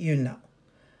 or,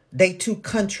 they too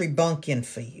country bunking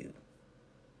for you.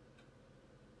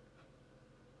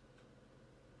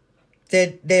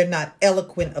 They're not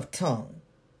eloquent of tongue.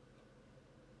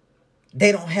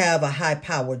 They don't have a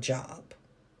high-powered job.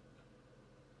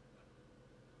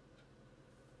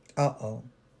 Uh-oh.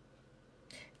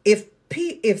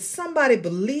 If somebody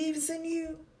believes in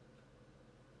you,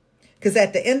 because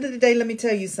at the end of the day, let me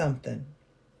tell you something.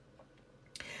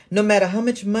 No matter how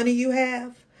much money you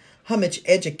have, how much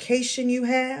education you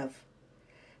have,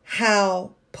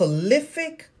 how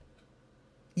prolific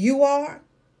you are,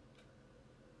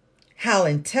 how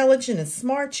intelligent and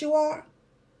smart you are,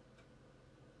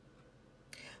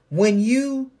 when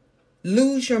you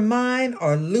lose your mind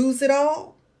or lose it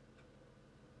all,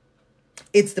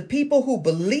 it's the people who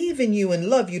believe in you and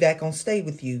love you that gonna stay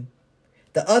with you.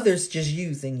 The others just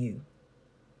using you.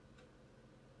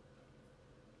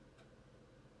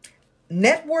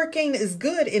 Networking is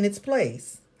good in its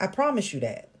place. I promise you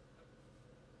that.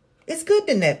 It's good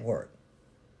to network.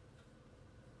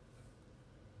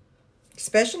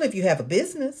 Especially if you have a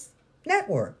business.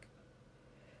 Network.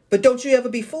 But don't you ever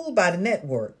be fooled by the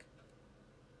network.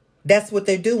 That's what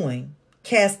they're doing.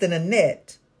 Casting a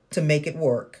net to make it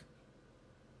work.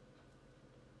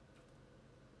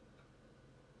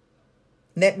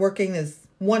 Networking is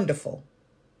wonderful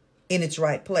in its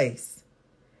right place.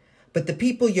 But the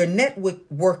people you're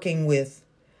networking with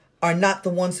are not the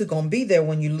ones who are going to be there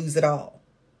when you lose it all.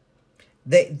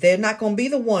 They're not going to be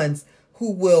the ones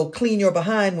who will clean your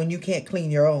behind when you can't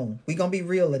clean your own. We're going to be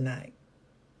real tonight.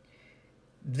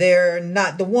 They're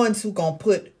not the ones who are going to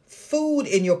put food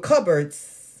in your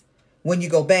cupboards when you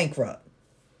go bankrupt.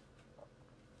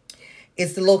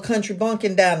 It's the little country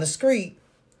bumpkin down the street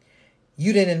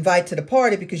you didn't invite to the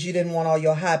party because you didn't want all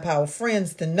your high-power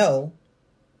friends to know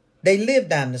they live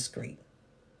down the street.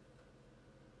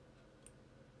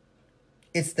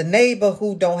 It's the neighbor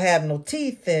who don't have no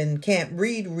teeth and can't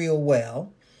read real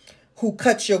well, who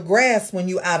cuts your grass when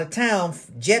you out of town,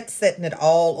 jet setting it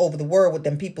all over the world with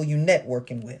them people you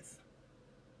networking with.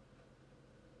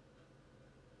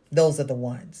 Those are the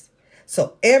ones.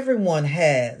 So everyone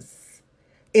has,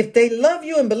 if they love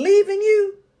you and believe in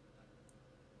you,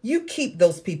 you keep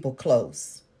those people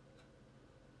close.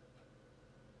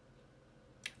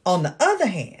 On the other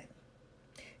hand,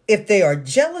 if they are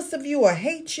jealous of you or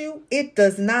hate you, it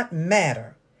does not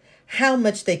matter how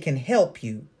much they can help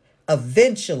you.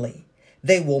 Eventually,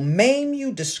 they will maim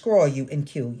you, destroy you, and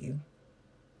kill you.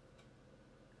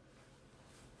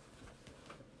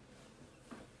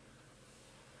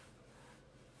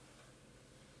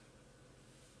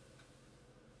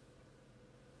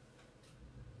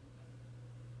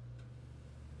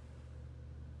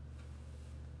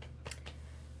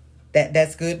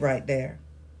 That's good right there.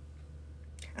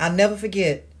 I'll never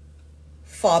forget,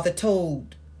 Father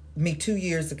told me 2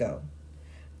 years ago,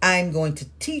 I'm going to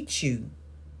teach you.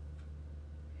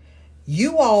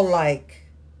 You all like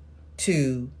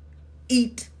to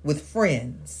eat with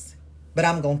friends, but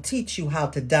I'm going to teach you how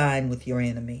to dine with your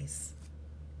enemies.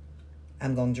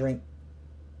 I'm going to drink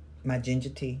my ginger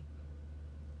tea.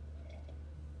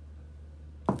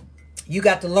 You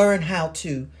got to learn how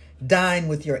to dine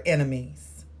with your enemies.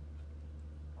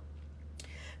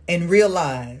 And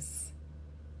realize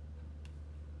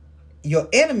your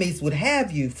enemies would have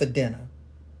you for dinner.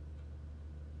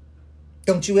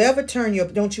 Don't you ever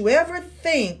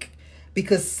think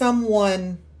because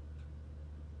someone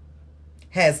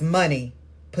has money,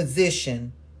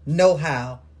 position,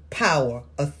 know-how, power,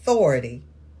 authority,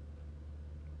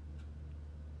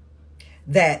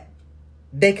 that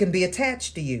they can be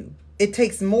attached to you. It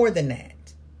takes more than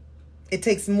that. It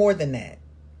takes more than that.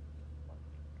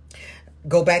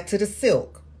 Go back to the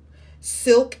silk.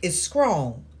 Silk is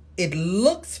strong. It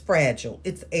looks fragile.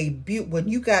 It's when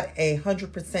you got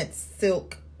 100%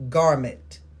 silk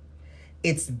garment,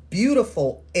 it's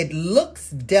beautiful. It looks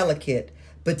delicate,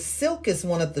 but silk is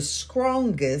one of the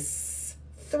strongest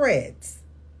threads.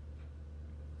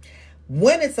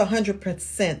 When it's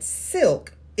 100%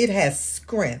 silk, it has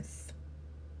strength.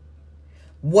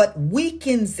 What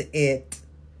weakens it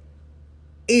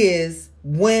is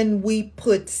when we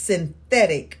put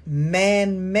synthetic,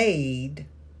 man-made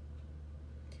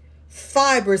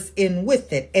fibers in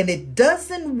with it. And it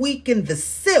doesn't weaken the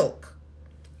silk.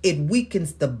 It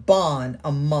weakens the bond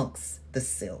amongst the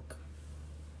silk.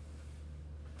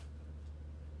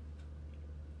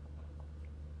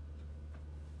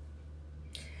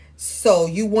 So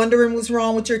you wondering what's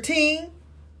wrong with your team?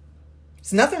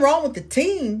 There's nothing wrong with the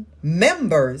team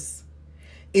members.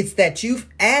 It's that you've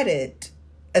added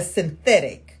a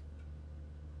synthetic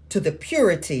to the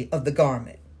purity of the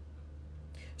garment.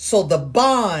 So the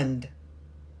bond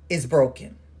is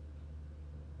broken.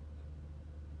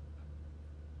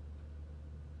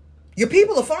 Your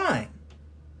people are fine.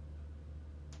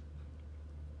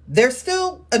 They're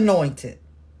still anointed.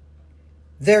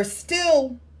 They're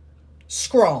still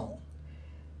strong.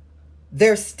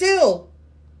 They're still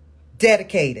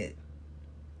dedicated.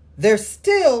 They're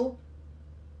still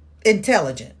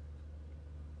intelligent.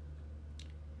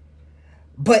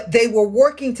 But they were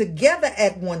working together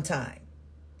at one time.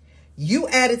 You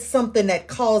added something that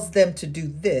caused them to do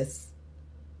this.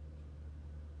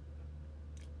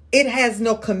 It has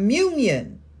no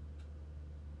communion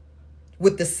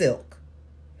with the silk.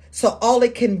 So all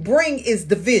it can bring is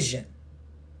division.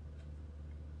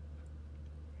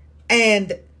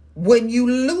 And when you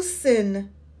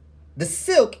loosen the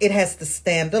silk, it has to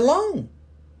stand alone.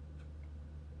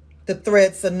 The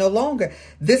threads are no longer.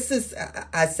 This is,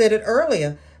 I said it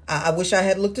earlier. I wish I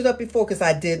had looked it up before because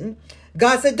I didn't.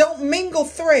 God said, don't mingle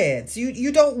threads.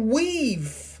 You don't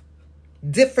weave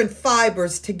different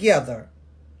fibers together.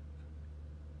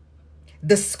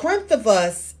 The strength of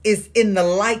us is in the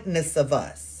lightness of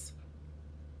us.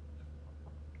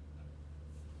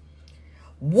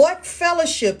 What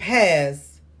fellowship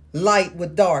has light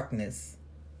with darkness?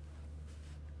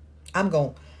 I'm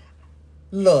going,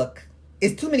 look,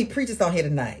 it's too many preachers on here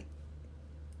tonight.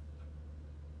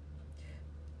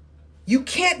 You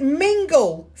can't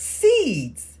mingle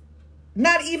seeds,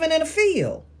 not even in a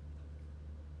field.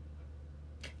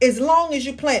 As long as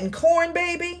you're planting corn,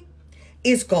 baby,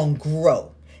 it's going to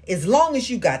grow. As long as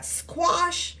you got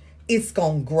squash, it's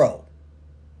going to grow.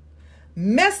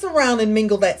 Mess around and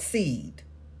mingle that seed.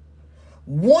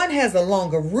 One has a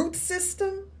longer root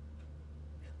system.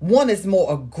 One is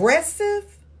more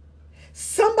aggressive.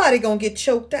 Somebody going to get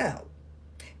choked out.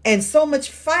 And so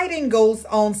much fighting goes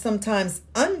on sometimes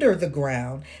under the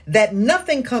ground that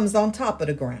nothing comes on top of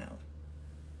the ground.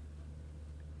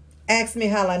 Ask me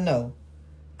how I know.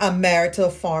 I'm married to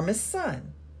a farmer's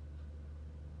son.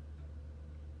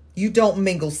 You don't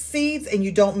mingle seeds and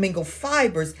you don't mingle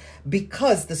fibers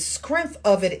because the strength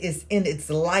of it is in its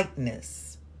lightness.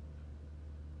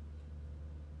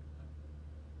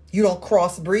 You don't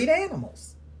crossbreed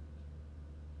animals.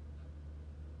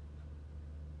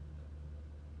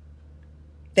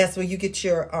 That's where you get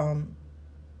your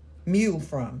mule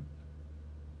from.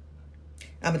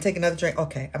 I'm going to take another drink.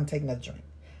 Okay, I'm taking another drink.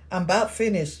 I'm about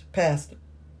finished, Pastor.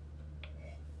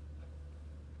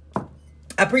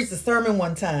 I preached a sermon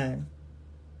one time.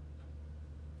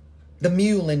 The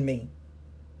mule in me.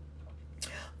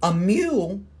 A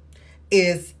mule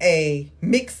is a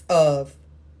mix of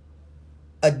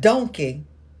a donkey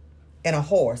and a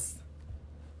horse.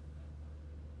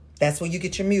 That's where you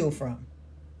get your mule from.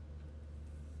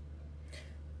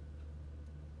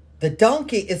 The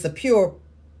donkey is a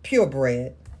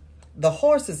purebred. The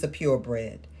horse is a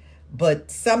purebred. But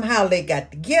somehow they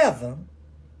got together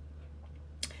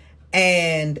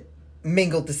and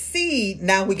mingled the seed.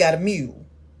 Now we got a mule.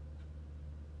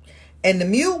 And the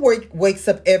mule wakes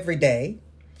up every day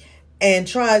and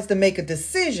tries to make a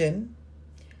decision.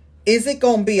 Is it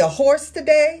going to be a horse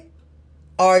today?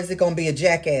 Or is it going to be a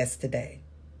jackass today?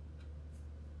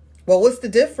 Well, what's the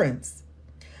difference?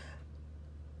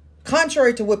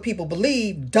 Contrary to what people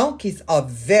believe, donkeys are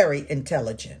very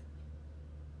intelligent.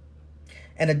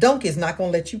 And a donkey is not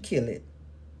going to let you kill it.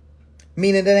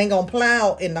 Meaning it ain't going to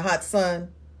plow in the hot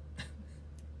sun,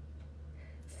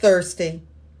 thirsty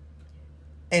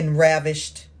and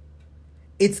ravished.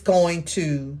 It's going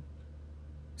to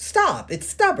stop. It's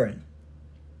stubborn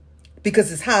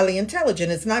because it's highly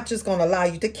intelligent. It's not just going to allow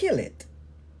you to kill it.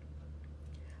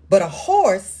 But a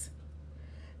horse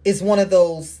is one of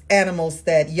those animals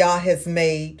that Yah has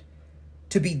made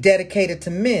to be dedicated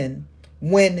to men.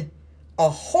 When a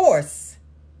horse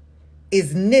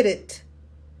is knitted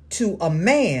to a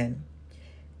man,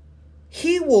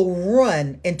 he will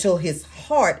run until his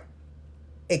heart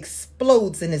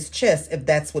explodes in his chest if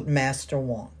that's what master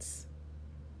wants.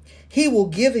 He will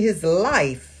give his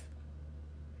life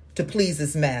to please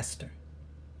his master.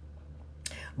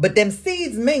 But them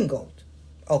seeds mingled,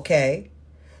 okay?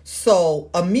 So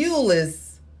a mule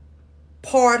is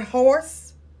part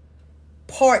horse,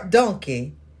 part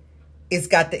donkey. It's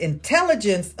got the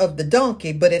intelligence of the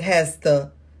donkey, but it has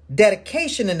the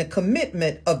dedication and the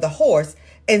commitment of the horse.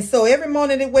 And so every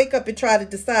morning they wake up and try to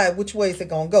decide which way is it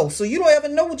going to go. So you don't ever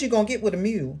know what you're going to get with a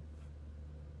mule.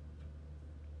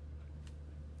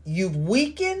 You've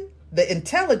weakened the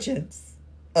intelligence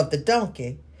of the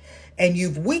donkey, and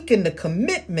you've weakened the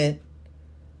commitment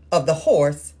of the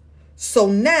horse. So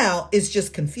now it's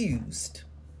just confused.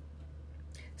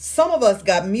 Some of us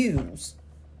got mules.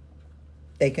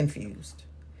 They confused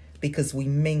because we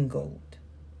mingled.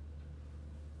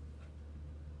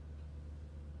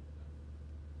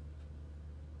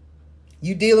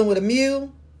 You dealing with a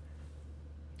mule?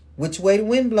 Which way the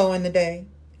wind blowing today?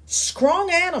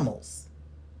 Strong animals.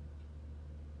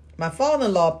 My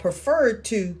father-in-law preferred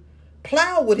to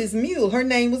plow with his mule. Her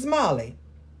name was Molly.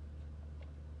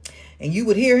 And you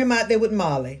would hear him out there with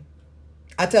Molly.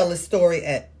 I tell this story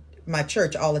at my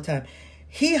church all the time.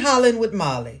 He hollering with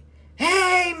Molly.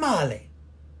 Hey, Molly.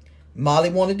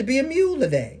 Molly wanted to be a mule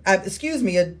today. A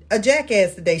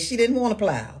jackass today. She didn't want to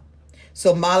plow.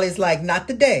 So Molly's like, not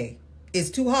today. It's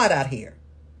too hot out here.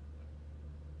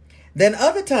 Then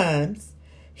other times,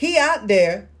 he out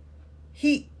there,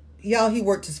 he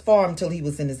worked his farm until he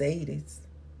was in his 80s.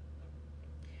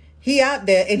 He out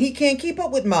there and he can't keep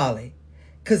up with Molly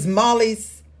because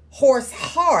Molly's horse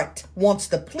heart wants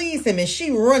to please him and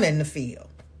she running the field.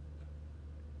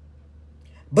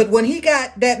 But when he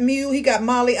got that mule, he got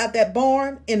Molly out that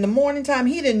barn in the morning time,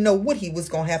 he didn't know what he was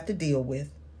going to have to deal with.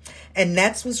 And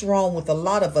that's what's wrong with a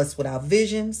lot of us with our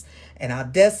visions and our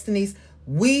destinies.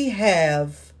 We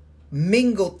have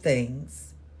mingled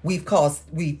things. We've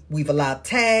allowed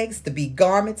tags to be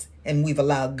garments, and we've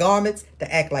allowed garments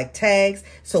to act like tags.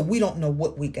 So we don't know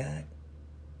what we got.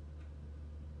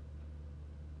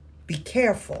 Be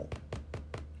careful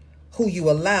who you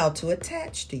allow to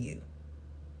attach to you.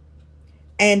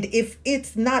 And if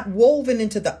it's not woven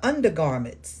into the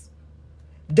undergarments,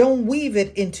 don't weave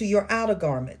it into your outer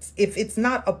garments. If it's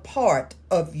not a part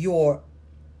of your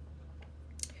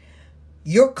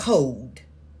code,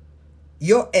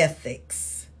 your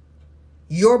ethics,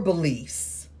 your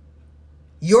beliefs,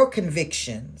 your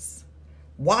convictions,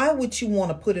 why would you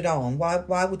want to put it on?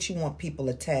 Why would you want people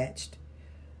attached?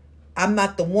 I'm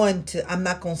not going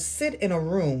to sit in a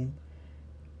room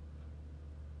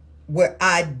where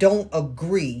I don't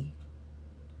agree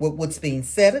with what's being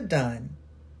said or done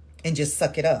and just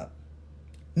suck it up.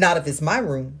 Not if it's my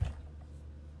room.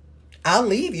 I'll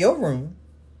leave your room.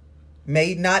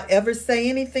 May not ever say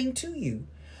anything to you.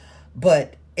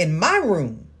 But in my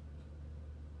room,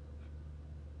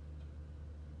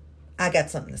 I got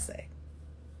something to say.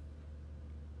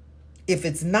 If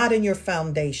it's not in your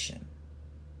foundation,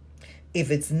 if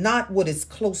it's not what is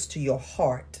close to your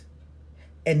heart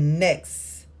and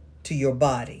next to your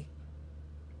body,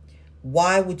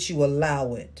 why would you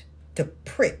allow it to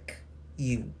prick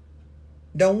you?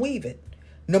 Don't weave it.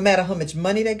 No matter how much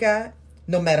money they got,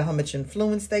 no matter how much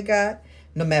influence they got,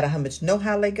 no matter how much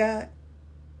know-how they got,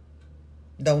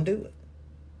 don't do it.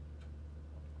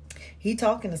 He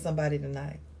talking to somebody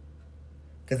tonight.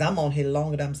 Because I'm on here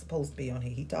longer than I'm supposed to be on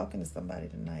here. He talking to somebody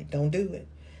tonight. Don't do it.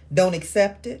 Don't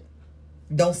accept it.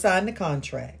 Don't sign the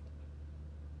contract.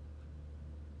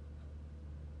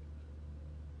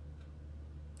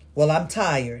 Well, I'm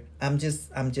tired. I'm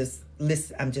just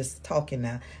talking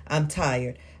now. I'm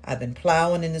tired. I've been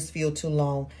plowing in this field too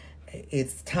long.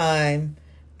 It's time.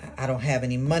 I don't have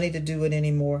any money to do it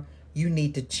anymore. You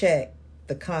need to check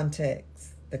the context,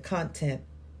 the content.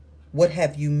 What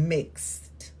have you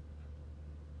mixed?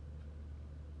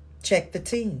 Check the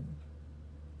team.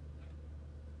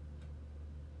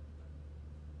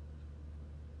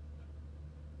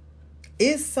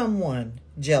 Is someone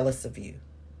jealous of you?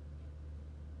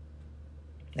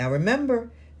 Now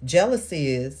remember, jealousy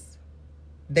is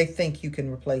they think you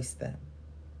can replace them.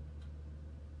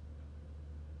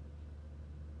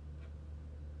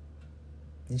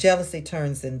 Jealousy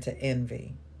turns into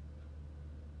envy.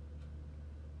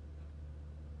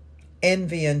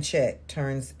 Envy unchecked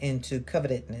turns into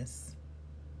covetousness.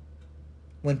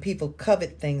 When people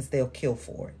covet things, they'll kill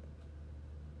for it.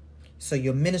 So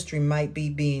your ministry might be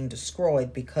being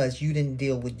destroyed because you didn't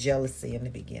deal with jealousy in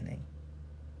the beginning.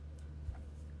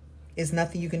 There's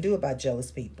nothing you can do about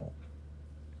jealous people.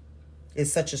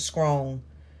 It's such a strong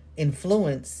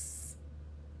influence,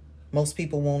 most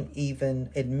people won't even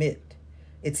admit.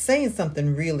 It's saying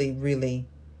something really, really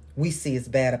we see as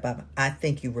bad about me. I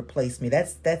think you replaced me.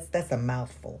 That's a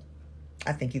mouthful.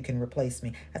 I think you can replace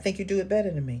me. I think you do it better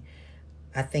than me.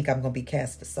 I think I'm going to be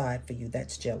cast aside for you.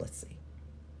 That's jealousy.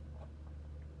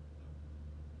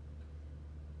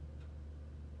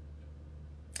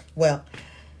 Well,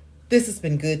 this has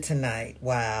been good tonight.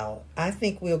 Wow. I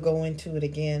think we'll go into it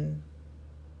again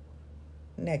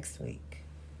next week.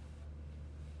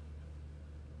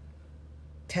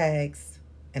 Tags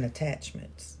and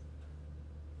attachments.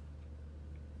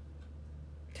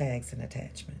 Tags and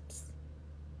attachments.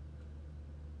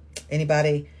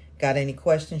 Anybody got any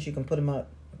questions? You can put them up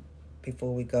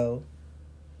before we go.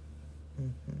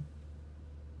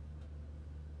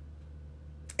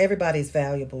 Everybody's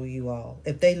valuable, you all.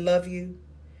 If they love you,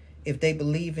 if they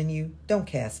believe in you, don't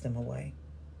cast them away.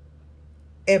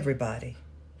 Everybody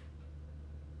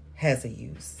has a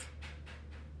use.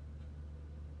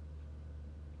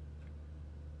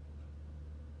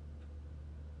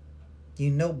 You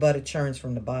know butter churns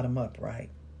from the bottom up, right?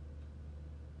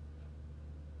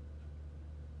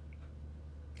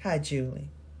 Hi, Julie.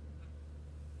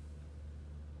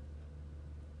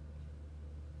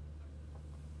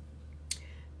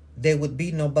 There would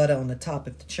be no butter on the top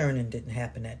if the churning didn't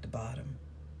happen at the bottom.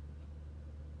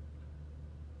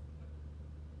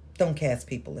 Don't cast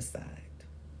people aside.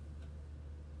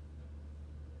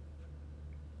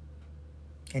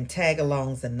 And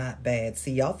tag-alongs are not bad.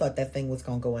 See, y'all thought that thing was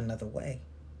going to go another way.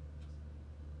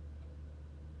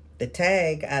 The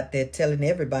tag out there telling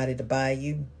everybody to buy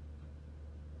you.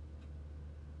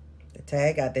 The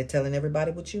tag out there telling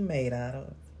everybody what you made out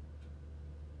of.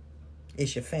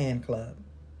 It's your fan club.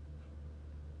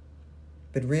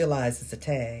 But realize it's a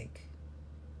tag.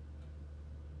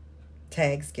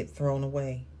 Tags get thrown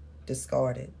away,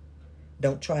 discarded.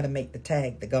 Don't try to make the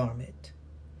tag the garment.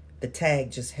 The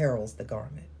tag just heralds the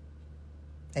garment.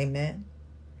 Amen.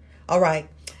 All right.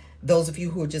 Those of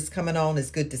you who are just coming on,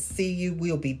 it's good to see you.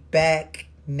 We'll be back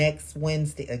next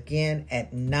Wednesday again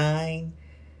at 9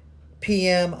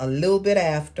 p.m., a little bit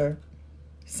after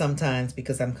sometimes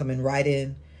because I'm coming right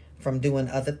in from doing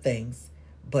other things.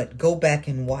 But go back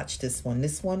and watch this one.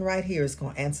 This one right here is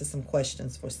going to answer some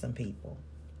questions for some people.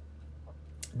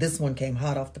 This one came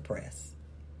hot off the press.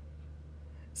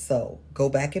 So go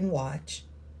back and watch.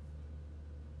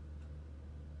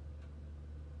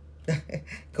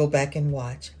 Go back and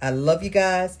watch. I love you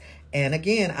guys. And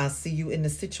again, I'll see you in the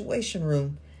Situation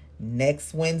Room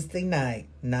next Wednesday night,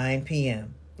 9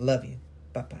 p.m. Love you.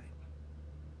 Bye-bye.